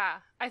 Yeah,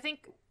 I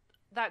think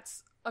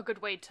that's a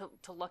good way to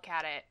look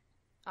at it.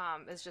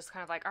 Is just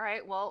kind of like, all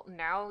right, well,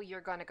 now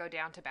you're going to go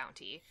down to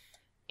bounty,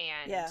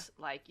 and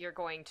like you're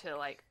going to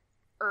like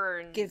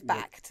earn. Give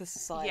back to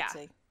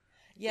society.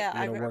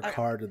 Yeah, you know, work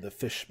hard in the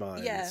fish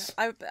mines. Yeah,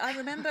 I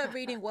remember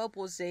reading World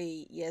War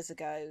Z years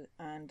ago,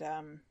 and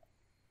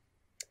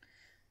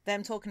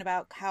them talking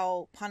about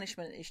how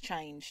punishment is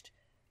changed.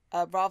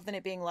 Rather than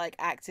it being like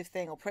active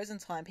thing or prison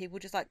time, people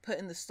just like put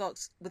in the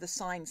stocks with a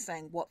sign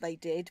saying what they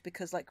did,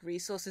 because like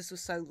resources were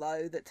so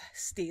low that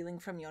stealing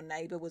from your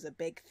neighbor was a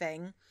big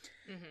thing.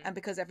 And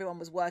because everyone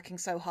was working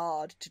so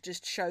hard, to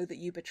just show that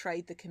you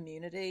betrayed the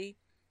community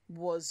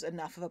was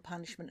enough of a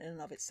punishment in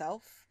and of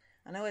itself.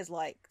 And I always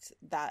liked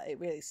that. It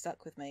really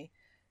stuck with me.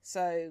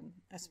 So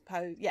I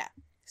suppose, yeah.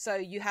 So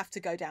you have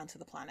to go down to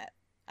the planet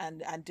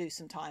and do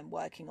some time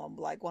working on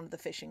like one of the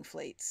fishing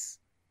fleets.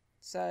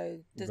 So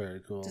very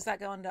cool. Does that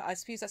go under? I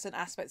suppose that's an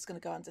aspect that's going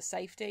to go under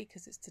safety,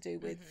 because it's to do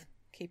with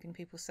keeping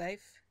people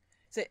safe.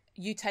 So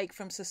you take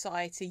from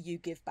society, you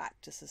give back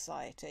to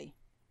society.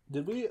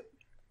 Did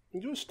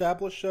you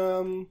establish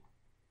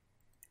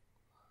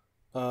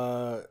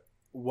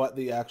what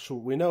the actual?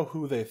 We know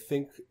who they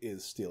think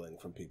is stealing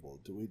from people.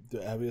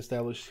 Have we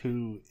established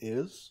who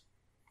is?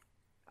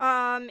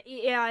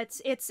 Yeah,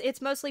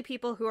 it's mostly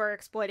people who are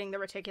exploiting the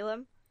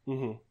reticulum.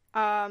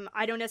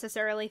 I don't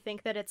necessarily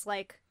think that it's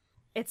like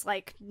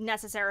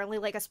necessarily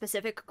like a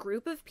specific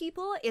group of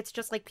people. It's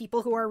just like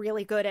people who are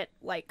really good at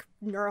like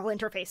neural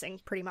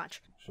interfacing, pretty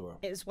much. Sure.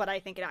 Is what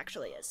I think it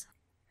actually is.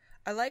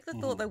 I like the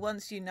thought that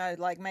once you know,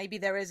 like maybe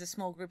there is a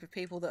small group of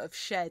people that have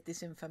shared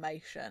this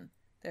information.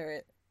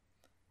 Because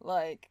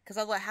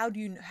I was like, how do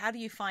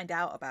you find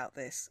out about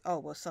this? Oh,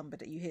 well,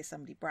 you hear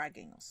somebody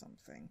bragging or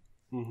something.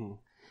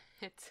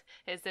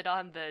 Is it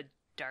on the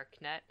dark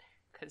net?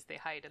 Because they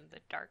hide in the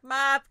dark.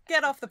 Matt,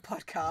 get off the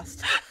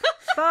podcast.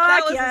 Fuck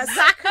that was yes. a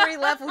Zachary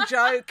level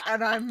joke,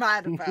 and I'm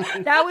mad about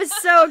it. That was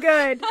so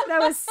good. That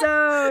was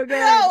so good.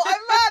 No,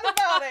 I'm mad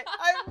about it.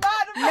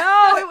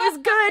 No, it was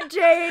good,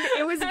 Jade.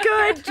 It was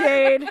good,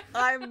 Jade.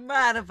 I'm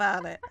mad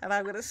about it, and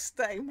I'm gonna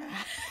stay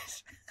mad.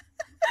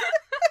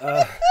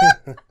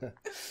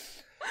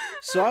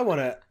 So I want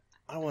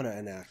to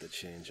enact a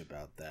change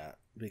about that,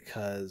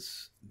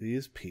 because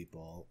these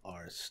people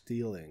are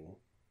stealing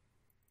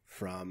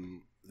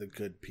from the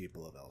good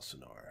people of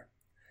Elsinore,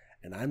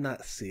 and I'm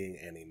not seeing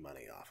any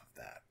money off of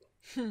that.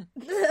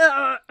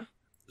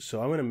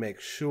 So I'm going to make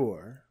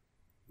sure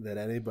that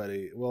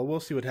anybody. Well, we'll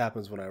see what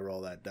happens when I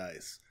roll that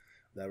dice.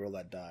 But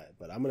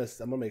I'm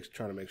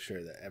trying to make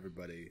sure that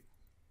everybody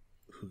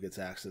who gets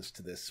access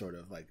to this sort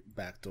of like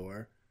back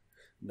door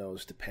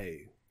knows to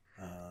pay.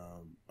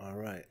 All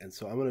right, and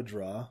so I'm going to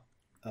draw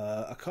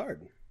a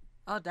card.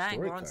 Oh dang,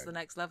 Story we're on card. to the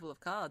next level of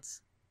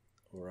cards.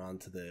 We're on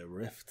to the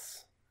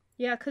rifts.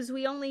 Yeah, because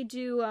we only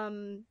do,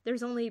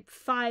 there's only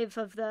 5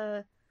 of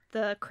the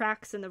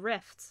cracks in the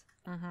rifts.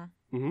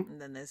 And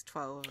then there's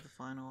 12 of the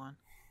final one.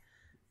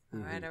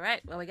 All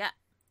right, what we got?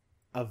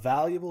 A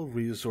valuable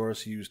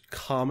resource used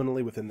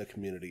commonly within the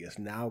community is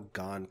now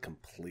gone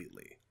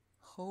completely.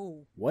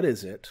 Oh. What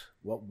is it?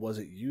 What was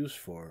it used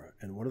for?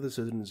 And what are the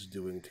citizens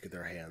doing to get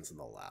their hands on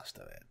the last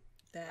of it?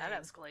 That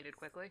escalated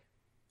quickly.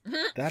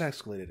 That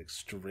escalated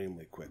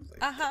extremely quickly.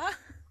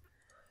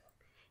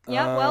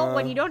 Yeah, well,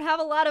 when you don't have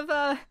a lot of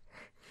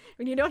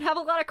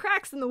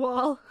cracks in the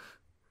wall.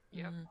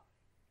 Yep.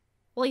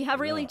 Well, you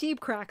have really deep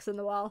cracks in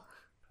the wall.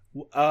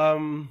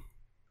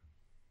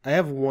 I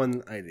have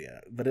one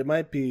idea, but it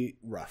might be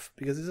rough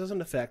because it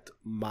doesn't affect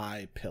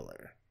my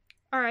pillar.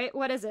 All right,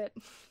 what is it?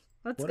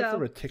 Let's go.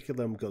 What if the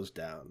reticulum goes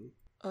down?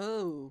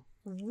 Oh.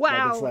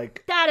 Wow.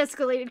 That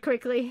escalated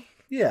quickly.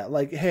 Yeah,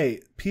 like, hey,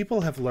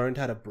 people have learned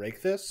how to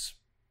break this,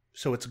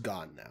 so it's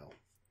gone now.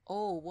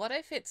 Oh, what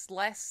if it's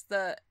less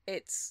that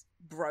it's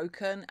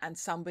broken and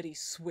somebody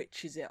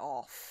switches it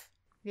off?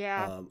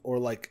 Yeah. Or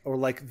like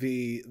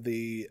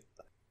the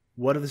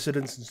what are the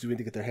citizens doing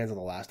to get their hands on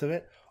the last of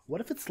it?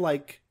 What if it's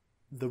like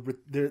the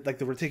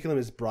reticulum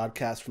is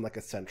broadcast from like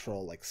a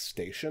central like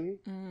station,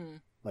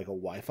 like a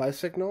Wi-Fi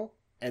signal,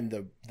 and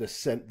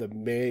the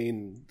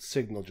main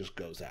signal just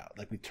goes out,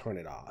 like we turn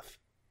it off,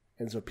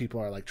 and so people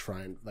are like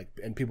trying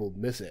and people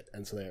miss it,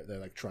 and so they're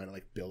like trying to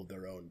like build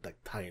their own like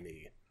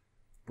tiny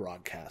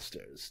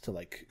broadcasters to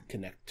like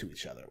connect to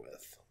each other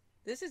with.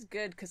 This is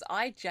good because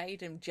I,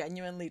 Jade, am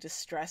genuinely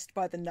distressed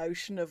by the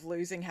notion of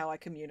losing how I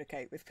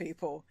communicate with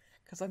people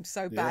because I'm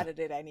so bad at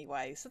it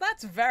anyway. So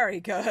that's very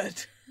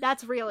good.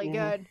 That's really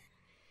good.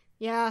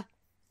 Yeah.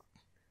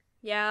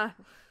 Yeah.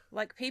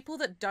 Like people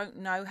that don't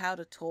know how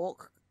to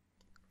talk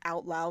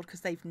out loud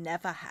because they've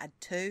never had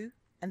to,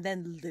 and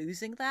then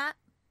losing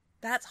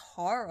that's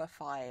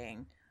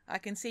horrifying. I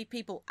can see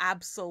people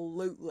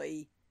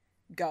absolutely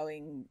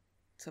going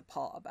to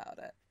pot about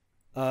it.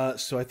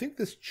 So I think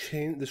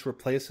this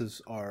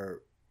replaces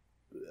our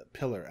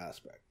pillar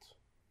aspect.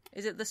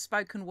 Is it the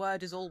spoken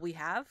word is all we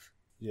have?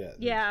 Yeah.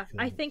 Yeah,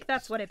 I think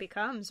that's what it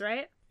becomes,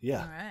 right?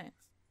 Yeah. All right.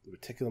 The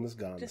reticulum is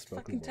gone. Just the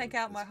spoken fucking word take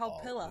out my is whole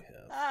all pillar. we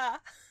have. Ah.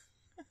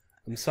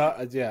 I'm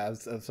sorry. Yeah,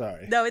 I'm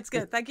sorry. No, it's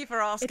good. Thank you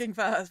for asking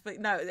first. But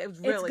no, it was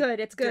really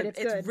It's good.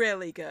 It's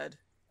really good.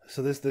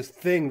 So this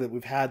thing that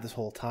we've had this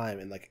whole time,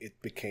 and like it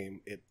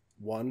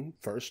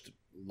first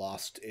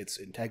lost its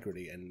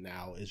integrity, and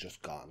now is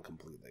just gone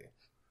completely.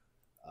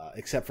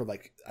 Except for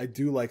like, I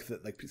do like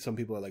that. Like some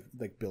people are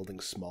like building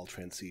small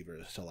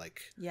transceivers to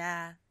like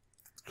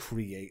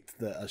create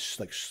the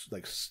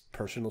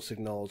personal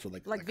signals or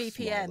like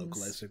VPNs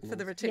localized signals for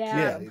the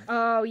reticulum. Yeah.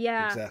 Oh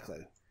yeah.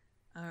 Exactly.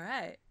 All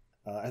right.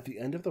 At the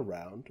end of the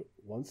round,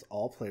 once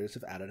all players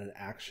have added an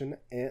action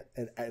and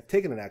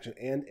taken an action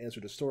and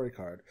answered a story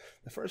card,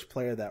 the first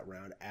player that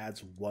round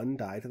adds 1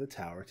 die to the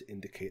tower to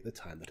indicate the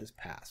time that has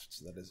passed.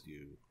 So that is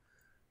you,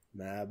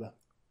 Mab.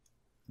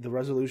 The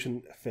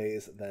resolution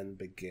phase then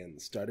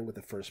begins, starting with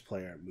the first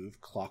player move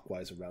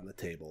clockwise around the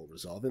table,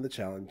 resolving the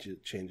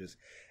changes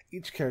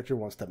each character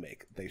wants to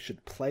make. They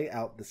should play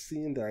out the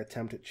scene their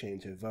attempted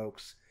change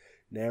evokes,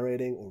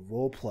 narrating or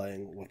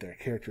role-playing what their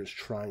character is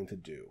trying to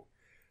do.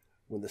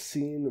 When the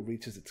scene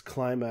reaches its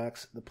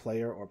climax, the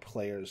player or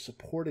players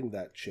supporting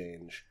that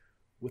change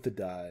with a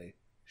die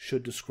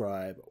should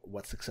describe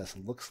what success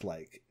looks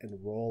like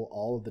and roll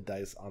all of the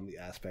dice on the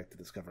aspect to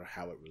discover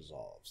how it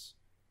resolves.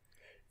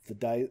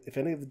 If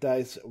any of the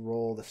dice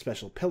roll the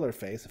special pillar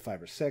face, a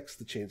 5 or 6,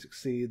 the change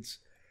succeeds.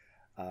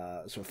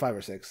 So 5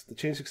 or 6, the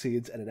change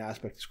succeeds and an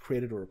aspect is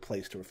created or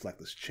replaced to reflect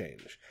this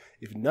change.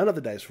 If none of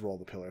the dice roll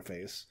the pillar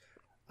face,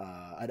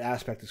 an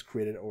aspect is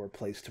created or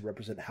replaced to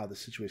represent how the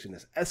situation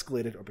has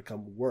escalated or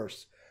become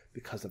worse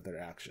because of their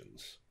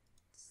actions.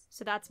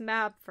 So that's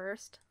Mab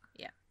first.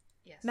 Yeah.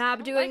 Yes.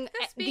 Mab doing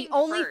the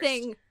only first.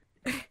 thing.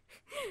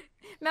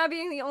 Mab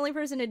being the only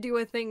person to do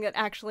a thing that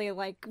actually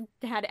like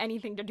had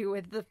anything to do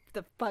with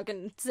the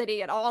fucking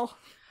city at all.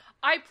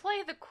 I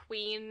play the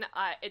queen.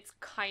 It's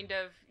kind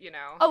of,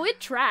 Oh,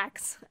 it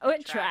tracks.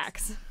 It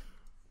tracks.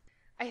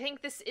 I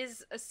think this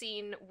is a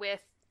scene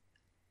with.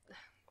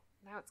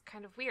 Now it's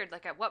kind of weird.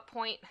 Like, at what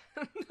point?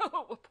 At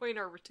what point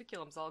are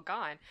reticulums all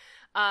gone?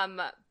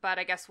 But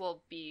I guess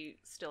we'll be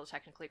still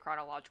technically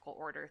chronological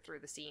order through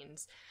the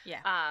scenes.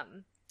 Yeah.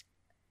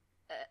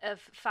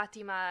 Of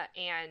Fatima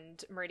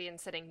and Meridian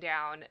sitting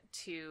down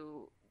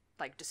to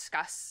like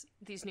discuss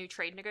these new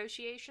trade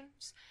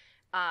negotiations.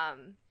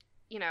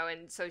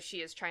 And so she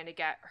is trying to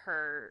get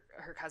her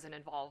cousin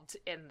involved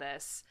in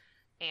this,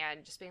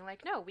 and just being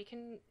like, no, we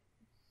can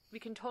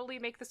totally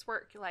make this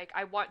work. Like,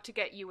 I want to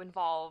get you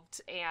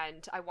involved,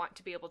 and I want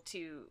to be able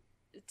to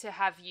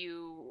have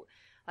you,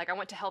 like, I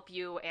want to help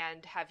you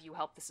and have you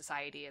help the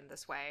society in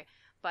this way.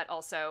 But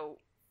also,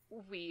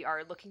 we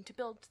are looking to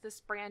build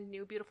this brand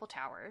new beautiful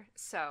tower.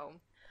 So,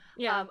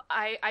 yeah,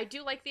 I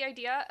do like the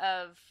idea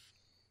of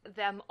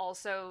them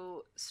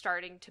also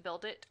starting to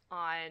build it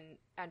on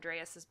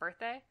Andreas's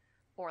birthday.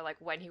 Or, like,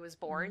 when he was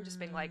born, just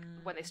being, like,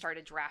 when they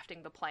started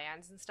drafting the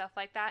plans and stuff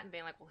like that, and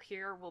being like, well,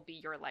 here will be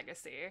your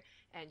legacy,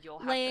 and you'll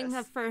have laying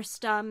this.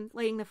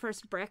 laying the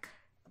first brick,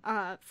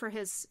 for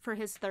his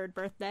 3rd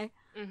birthday.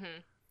 Mm-hmm.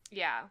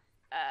 Yeah.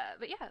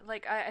 But yeah,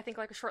 like, I think,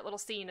 like, a short little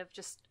scene of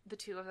just the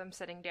two of them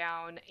sitting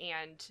down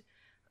and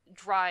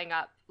drawing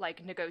up,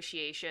 like,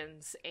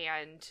 negotiations,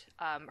 and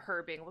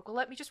her being like, well,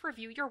 let me just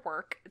review your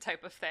work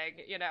type of thing,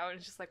 and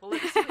it's just like, well,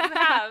 let me see what you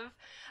have.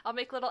 I'll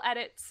make little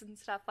edits and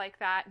stuff like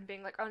that, and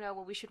being like, oh no,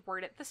 well, we should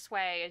word it this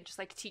way, and just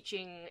like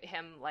teaching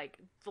him like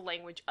the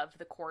language of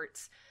the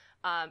courts,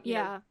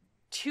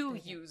 to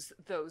use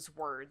those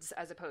words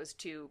as opposed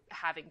to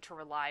having to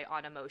rely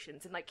on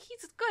emotions. And like,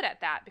 he's good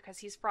at that because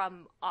he's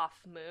from off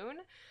moon,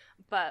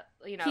 but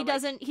he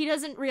doesn't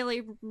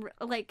really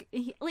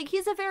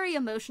he's a very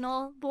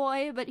emotional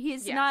boy, but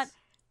he's not.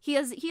 He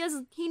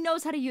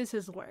knows how to use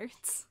his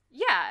words.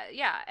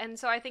 Yeah, and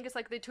so I think it's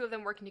like the two of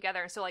them working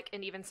together, and so like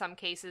in even some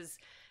cases,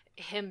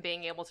 him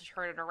being able to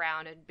turn it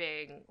around and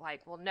being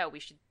like, well, no, we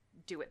should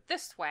do it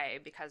this way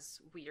because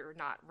we are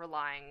not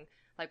relying,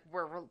 like,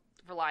 we're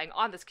relying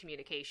on this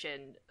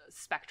communication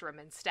spectrum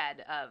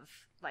instead of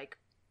like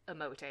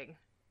emoting.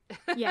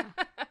 Yeah.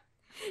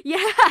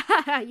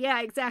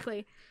 Yeah,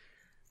 exactly.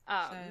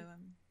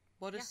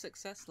 What does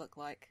success look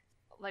like?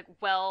 Like,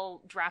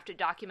 well drafted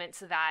documents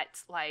that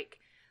like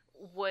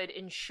would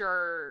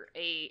ensure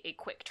a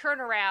quick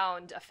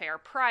turnaround, a fair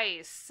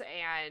price,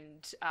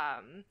 and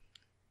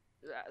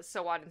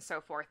so on and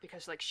so forth,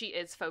 because like she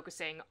is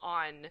focusing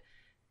on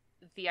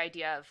the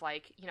idea of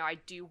like, I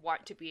do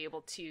want to be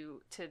able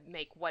to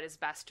make what is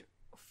best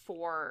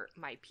for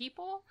my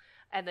people,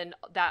 and then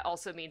that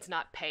also means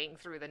not paying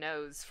through the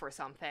nose for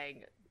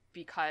something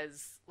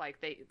because like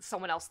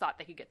someone else thought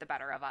they could get the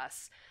better of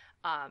us,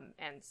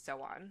 and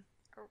so on.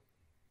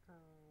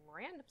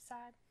 Random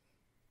side.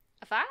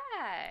 A 5.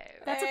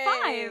 That's a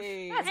 5.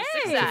 That's a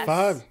Hey! success.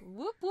 5.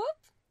 Whoop whoop.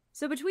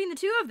 So between the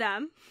two of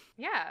them,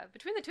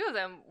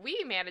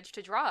 we managed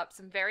to draw up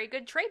some very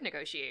good trade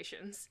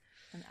negotiations.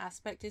 An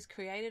aspect is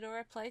created or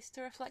replaced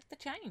to reflect the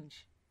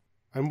change.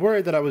 I'm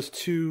worried that I was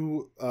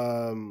too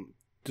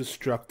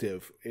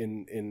destructive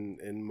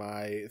in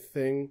my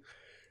thing.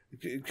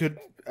 It could,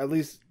 at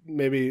least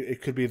maybe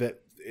it could be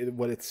that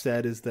what it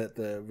said is that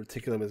the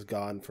reticulum is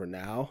gone for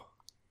now.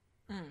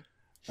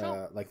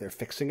 Sure. Like they're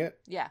fixing it.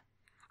 Yeah.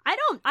 I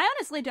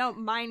honestly don't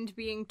mind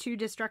being too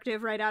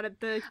destructive right out of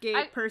the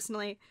gate,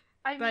 personally.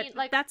 I but mean,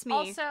 like, that's me.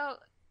 Also,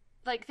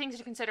 like, things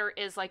to consider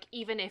is, like,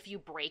 even if you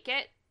break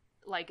it,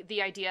 like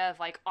the idea of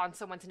like on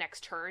someone's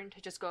next turn to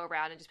just go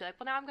around and just be like,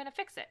 well, now I'm going to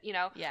fix it, you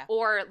know? Yeah.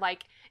 Or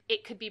like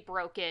it could be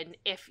broken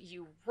if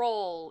you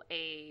roll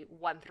a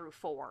 1 through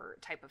 4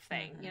 type of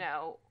thing, you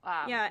know?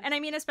 Yeah, and I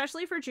mean,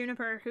 especially for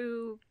Juniper,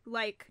 who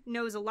like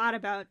knows a lot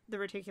about the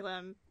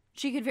reticulum,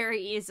 she could very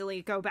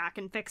easily go back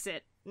and fix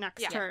it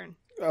next turn.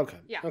 Okay.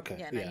 Yeah. Okay.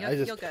 Yeah, no,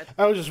 you're good.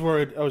 I was just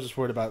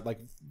worried about like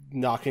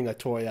knocking a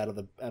toy out of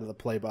the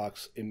play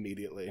box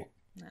immediately.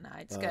 No,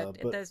 it's good.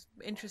 But... There's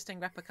interesting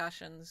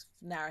repercussions,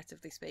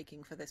 narratively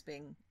speaking, for this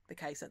being the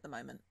case at the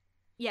moment.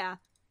 Yeah,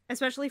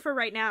 especially for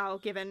right now,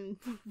 given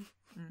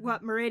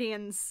what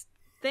Meridian's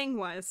thing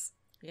was.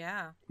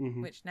 Yeah,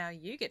 which now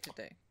you get to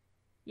do.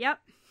 Yep.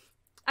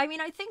 I mean,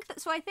 I think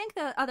so. I think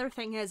the other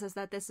thing is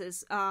that this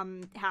is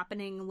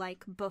happening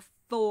like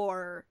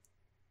before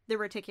the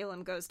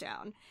reticulum goes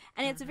down,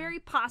 and it's very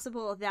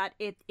possible that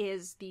it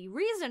is the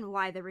reason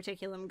why the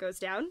reticulum goes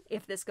down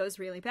if this goes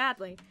really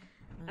badly.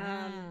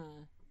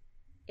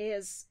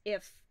 Is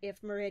if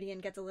Meridian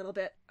gets a little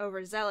bit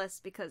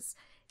overzealous, because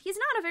he's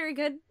not a very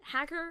good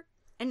hacker,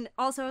 and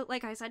also,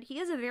 like I said, he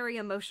is a very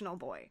emotional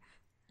boy.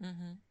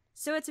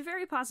 So it's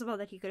very possible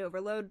that he could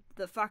overload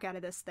the fuck out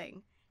of this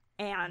thing,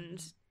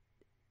 and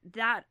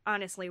that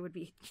honestly would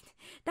be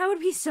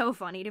so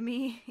funny to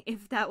me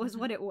if that was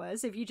what it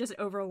was, if he just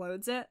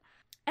overloads it.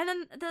 And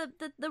then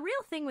the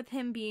real thing with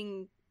him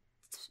being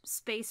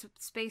space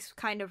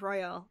kind of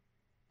royal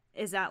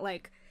is that,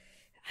 like,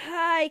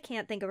 I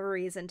can't think of a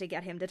reason to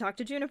get him to talk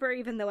to Juniper,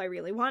 even though I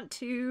really want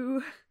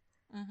to.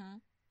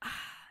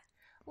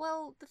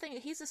 Well, the thing,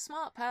 he's a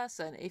smart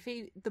person.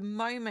 The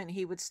moment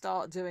he would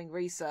start doing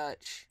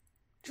research,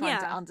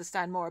 trying to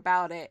understand more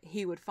about it,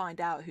 he would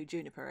find out who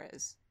Juniper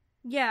is.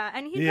 Yeah,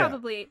 and he'd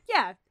probably,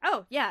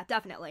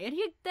 definitely.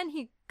 And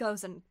he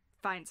goes and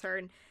finds her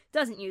and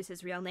doesn't use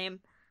his real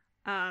name.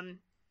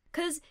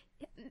 'Cause,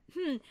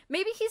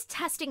 maybe he's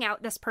testing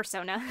out this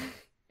persona.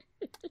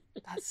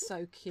 That's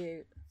so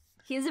cute.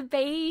 He's a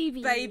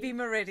baby. Baby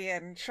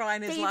Meridian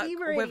trying his luck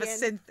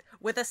Meridian.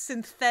 with a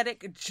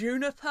synthetic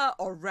Juniper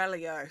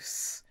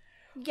Aurelios.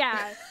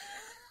 Yeah.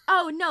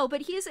 Oh no,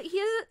 but he's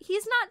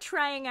not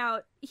trying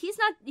out. He's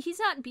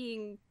not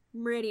being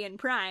Meridian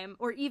Prime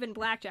or even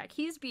Blackjack.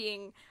 He's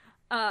being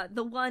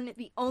the one,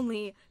 the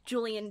only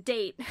Julian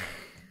Date.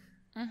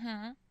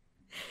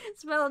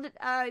 Spelled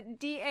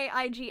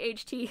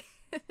Daight.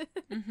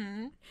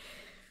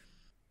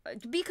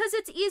 Because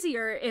it's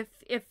easier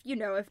if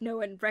no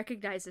one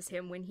recognizes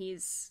him when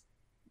he's,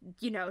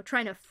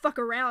 trying to fuck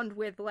around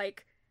with,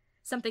 like,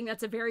 something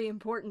that's very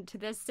important to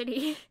this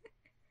city.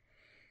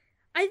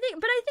 I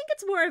think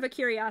it's more of a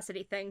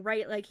curiosity thing,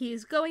 right? Like,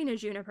 he's going to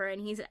Juniper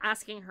and he's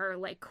asking her,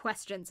 like,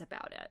 questions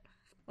about it.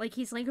 Like,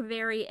 he's, like,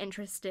 very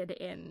interested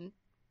in,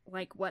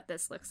 like, what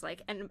this looks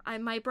like. And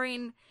my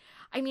brain,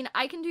 I mean,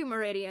 I can do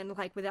Meridian,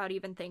 like, without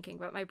even thinking,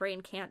 but my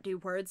brain can't do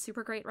words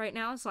super great right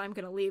now, so I'm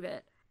gonna leave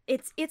it.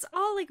 It's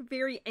all, like,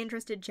 very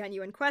interested,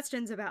 genuine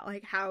questions about,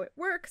 like, how it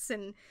works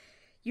and,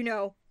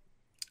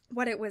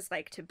 what it was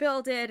like to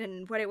build it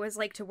and what it was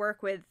like to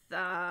work with,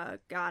 God,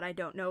 I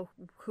don't know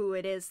who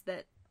it is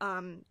that,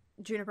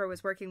 Juniper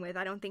was working with.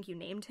 I don't think you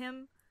named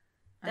him.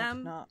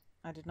 Them.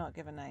 I did not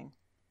give a name.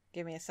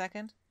 Give me a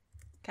second.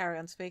 Carry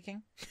on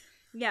speaking.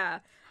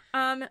 Yeah.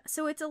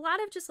 So it's a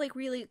lot of just, like,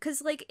 really,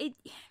 because, like,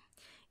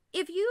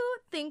 if you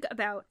think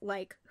about,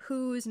 like,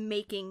 who's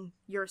making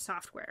your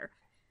software,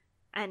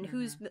 and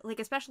who's, like,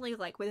 especially,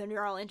 like, with a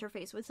neural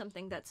interface with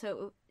something that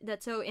so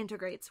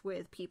integrates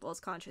with people's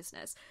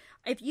consciousness,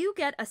 if you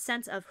get a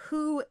sense of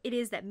who it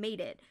is that made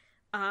it,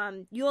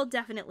 you'll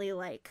definitely,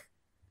 like,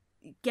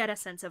 get a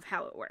sense of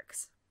how it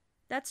works.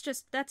 That's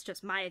just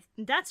my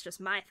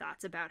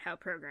thoughts about how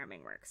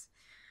programming works.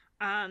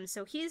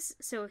 So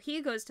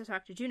he goes to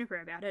talk to Juniper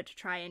about it to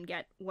try and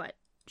get what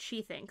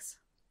she thinks.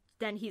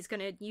 Then he's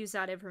gonna use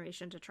that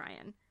information to try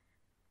and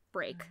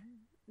break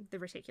the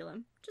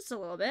reticulum just a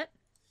little bit.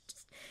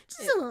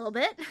 Just a little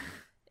bit.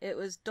 It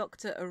was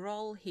Dr.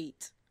 Errol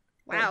Heat.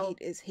 Wow.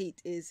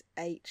 Heat is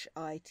Hite.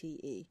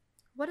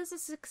 What does a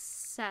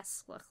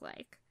success look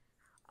like?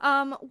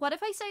 What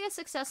if I say a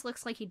success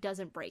looks like he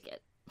doesn't break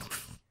it?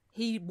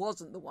 He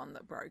wasn't the one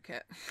that broke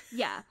it.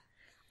 Yeah.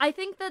 I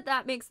think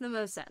that makes the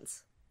most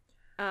sense.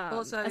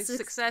 Also,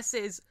 success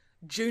is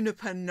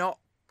Juniper not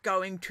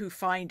going to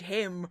find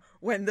him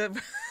when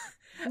the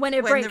when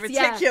the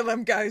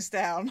reticulum goes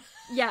down.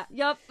 Yeah.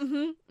 Yup.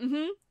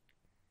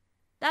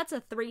 That's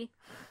a 3.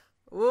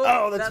 Ooh,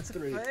 oh, that's a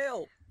 3.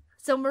 Fail.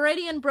 So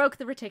Meridian broke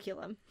the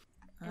reticulum,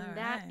 and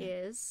that right.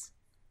 is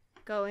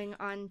going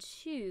on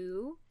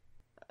to,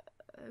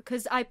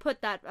 because I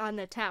put that on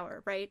the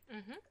tower, right?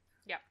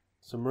 Yeah.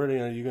 So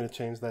Meridian, are you going to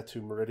change that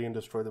to Meridian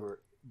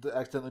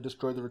accidentally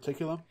destroy the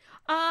reticulum?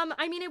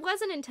 I mean, it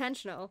wasn't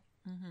intentional.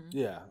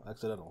 Yeah,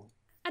 accidental.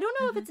 I don't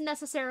know if it's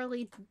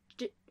necessarily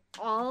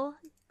all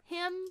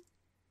him.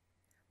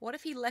 What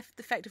if he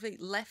effectively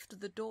left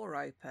the door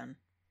open?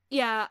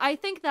 Yeah, I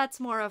think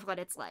that's more of what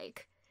it's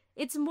like.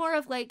 It's more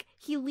of like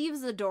he leaves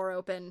the door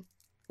open,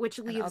 which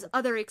leaves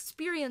other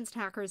experienced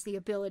hackers the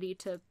ability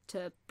to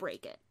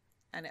break it.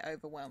 And it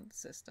overwhelmed the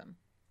system.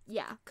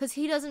 Yeah, because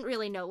he doesn't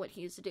really know what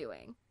he's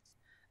doing.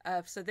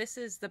 So this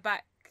is the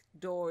back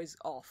door is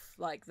off.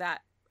 Like,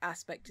 that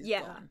aspect is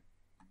gone.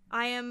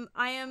 I'm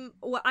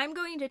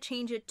going to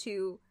change it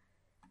to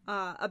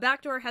a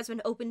back door has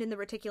been opened in the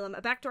reticulum.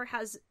 A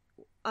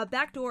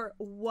back door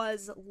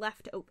was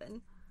left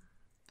open,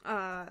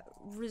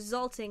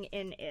 resulting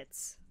in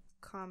it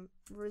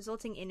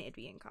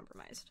being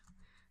compromised.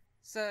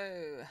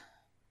 So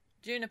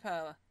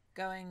Juniper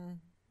going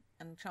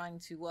and trying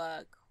to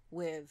work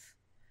with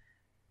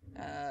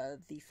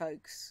the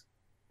folks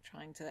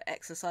trying to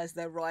exercise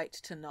their right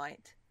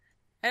tonight.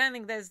 I don't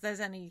think there's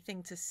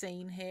anything to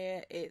seen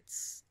here.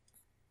 It's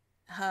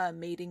her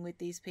meeting with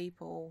these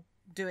people,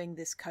 doing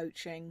this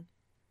coaching,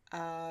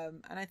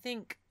 and I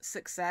think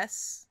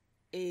success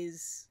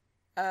is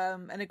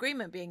an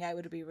agreement being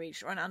able to be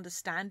reached, or an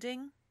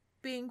understanding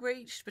being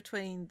reached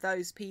between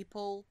those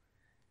people,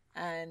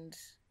 and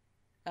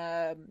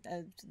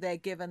they're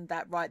given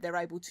that right. They're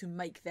able to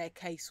make their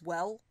case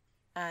well,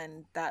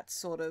 and that's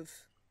sort of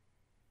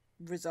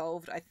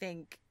resolved. I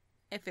think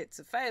if it's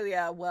a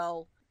failure,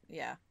 well,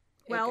 yeah,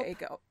 it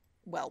go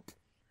whelp.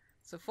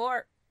 So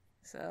 4.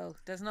 So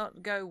does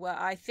not go well.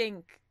 I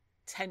think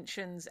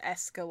tensions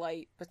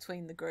escalate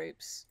between the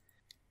groups,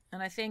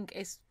 and I think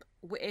if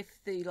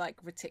the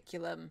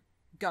reticulum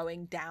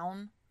going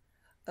down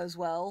as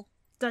well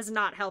does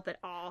not help at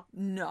all.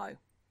 No,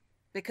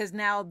 because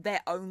now they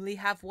only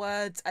have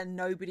words and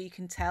nobody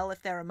can tell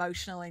if they're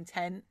emotional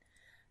intent.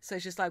 So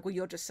it's just like, well,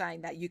 you're just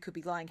saying that, you could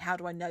be lying. How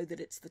do I know that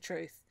it's the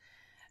truth?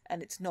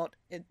 And it's not.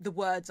 The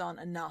words aren't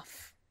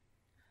enough.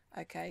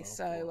 Okay,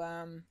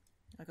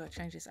 I got to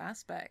change this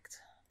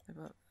aspect.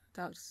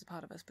 Darkness is a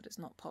part of us, but it's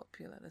not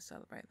popular to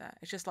celebrate that.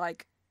 It's just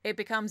like, it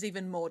becomes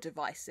even more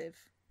divisive,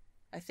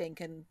 I think,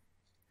 and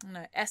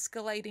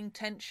escalating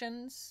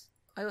tensions.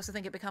 I also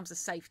think it becomes a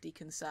safety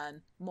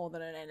concern more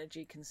than an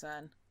energy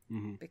concern,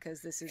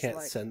 because this is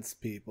can't sense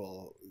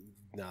people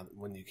now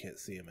when you can't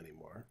see them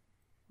anymore.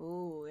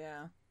 Oh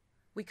yeah,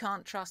 we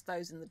can't trust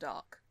those in the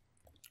dark.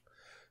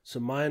 So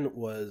mine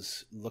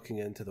was looking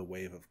into the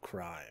wave of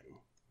crime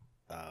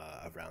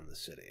around the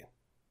city.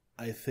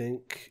 I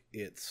think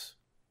it's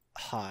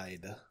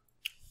Hyde.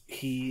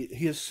 He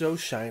is so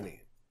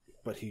shiny,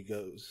 but he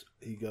goes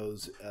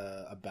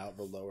about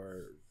the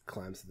lower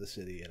climbs of the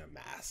city in a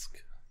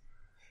mask,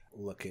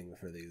 looking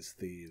for these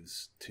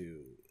thieves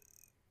to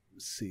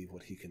see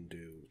what he can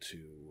do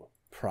to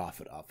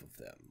profit off of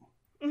them.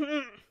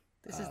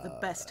 This is the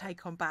best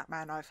take on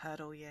Batman I've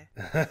heard all year.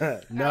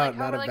 Not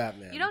a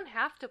Batman. You don't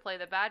have to play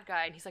the bad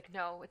guy, and he's like,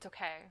 no, it's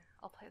okay.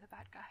 I'll play the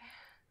bad guy.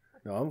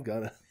 No, I'm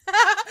gonna.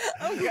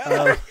 I'm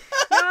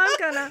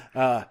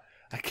gonna.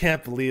 I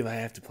can't believe I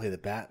have to play the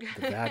bad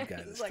guy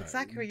this It's like, time.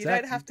 Zachary, you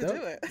don't have to do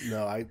it.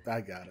 No, I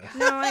gotta.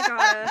 No,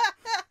 I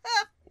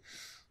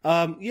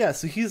gotta. Yeah,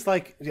 so he's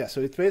like,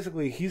 so it's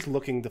basically, he's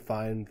looking to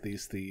find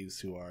these thieves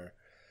who are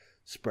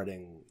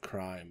spreading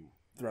crime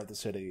throughout the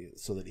city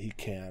so that he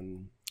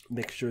can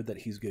make sure that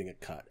he's getting a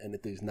cut. And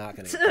if he's not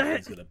getting a cut,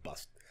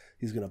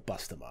 he's gonna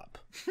bust them up.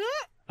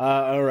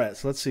 All right,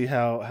 so let's see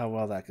how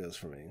well that goes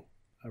for me.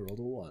 I rolled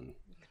a 1.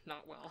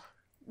 Not well.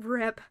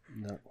 Rip.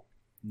 No,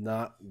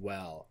 not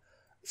well.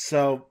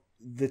 So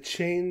the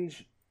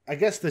change I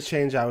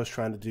was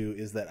trying to do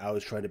is that I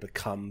was trying to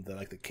become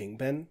the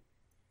kingpin.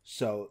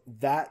 So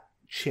that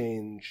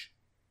change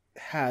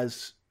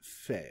has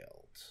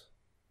failed,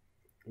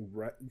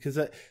 right? Because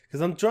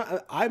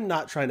I'm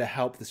not trying to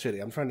help the city.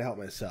 I'm trying to help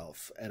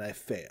myself, and I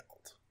failed.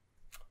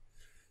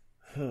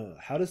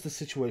 How does the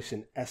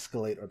situation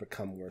escalate or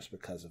become worse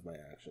because of my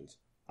actions?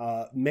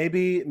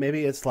 Maybe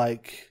it's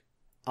like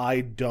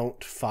I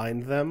don't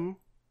find them,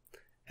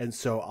 and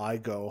so I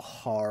go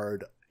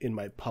hard in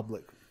my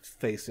public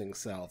facing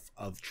self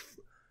of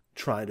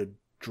trying to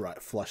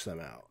flush them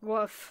out.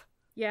 Woof.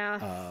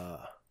 Yeah.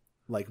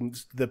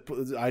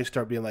 I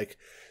start being like,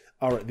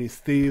 all right, these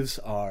thieves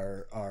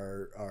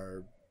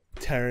are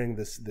tearing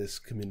this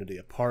community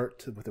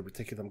apart. With the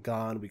reticulum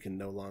gone, we can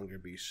no longer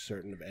be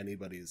certain of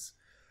anybody's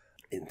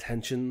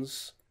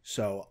intentions.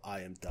 So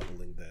I am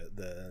doubling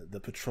the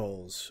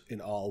patrols in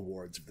all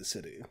wards of the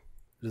city.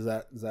 Does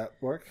that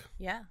work?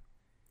 Yeah.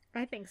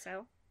 I think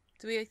so.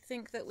 Do we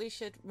think that we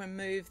should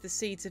remove the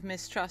seeds of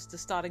mistrust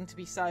as starting to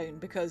be sown,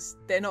 because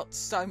they're not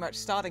so much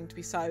starting to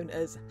be sown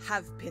as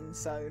have been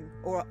sown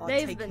or are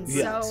They've taking been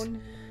root?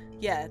 sown.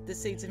 Yeah, the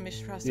seeds of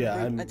mistrust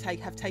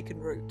have taken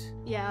root.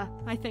 Yeah,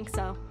 I think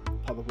so.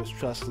 Public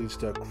mistrust leads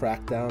to a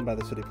crackdown by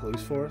the city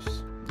police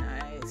force.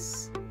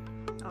 Nice.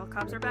 All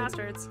cops are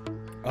bastards.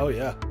 Oh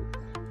yeah,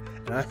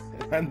 and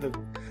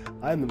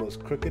I'm the most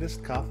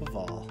crookedest cop of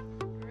all.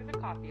 You're the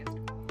copyist.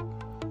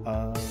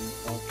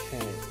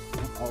 Okay.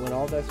 When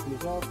all that's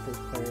resolved, first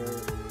player.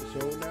 So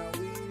now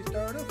we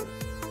start over.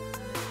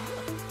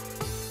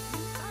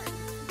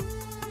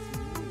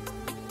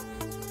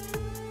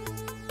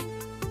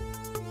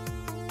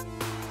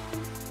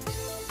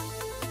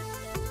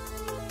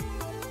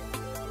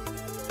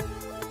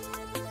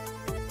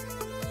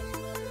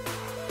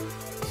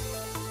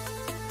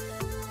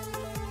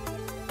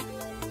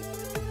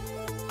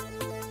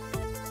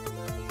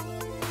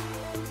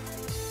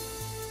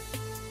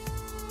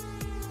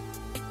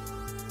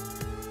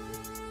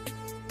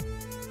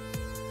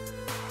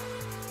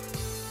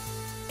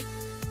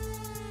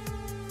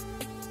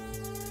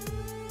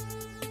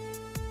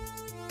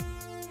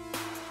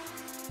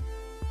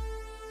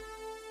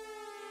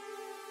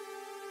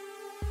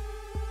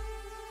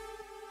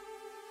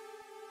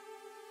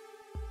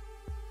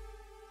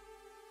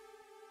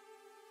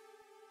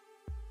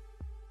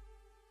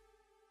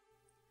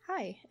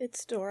 Hi,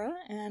 it's Dora,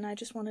 and I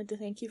just wanted to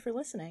thank you for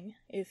listening.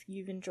 If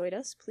you've enjoyed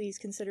us, please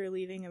consider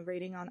leaving a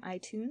rating on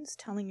iTunes,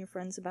 telling your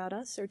friends about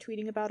us, or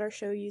tweeting about our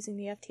show using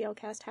the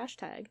FTLcast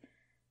hashtag.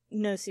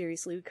 No,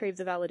 seriously, we crave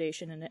the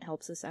validation and it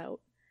helps us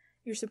out.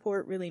 Your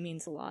support really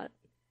means a lot.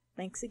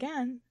 Thanks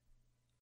again!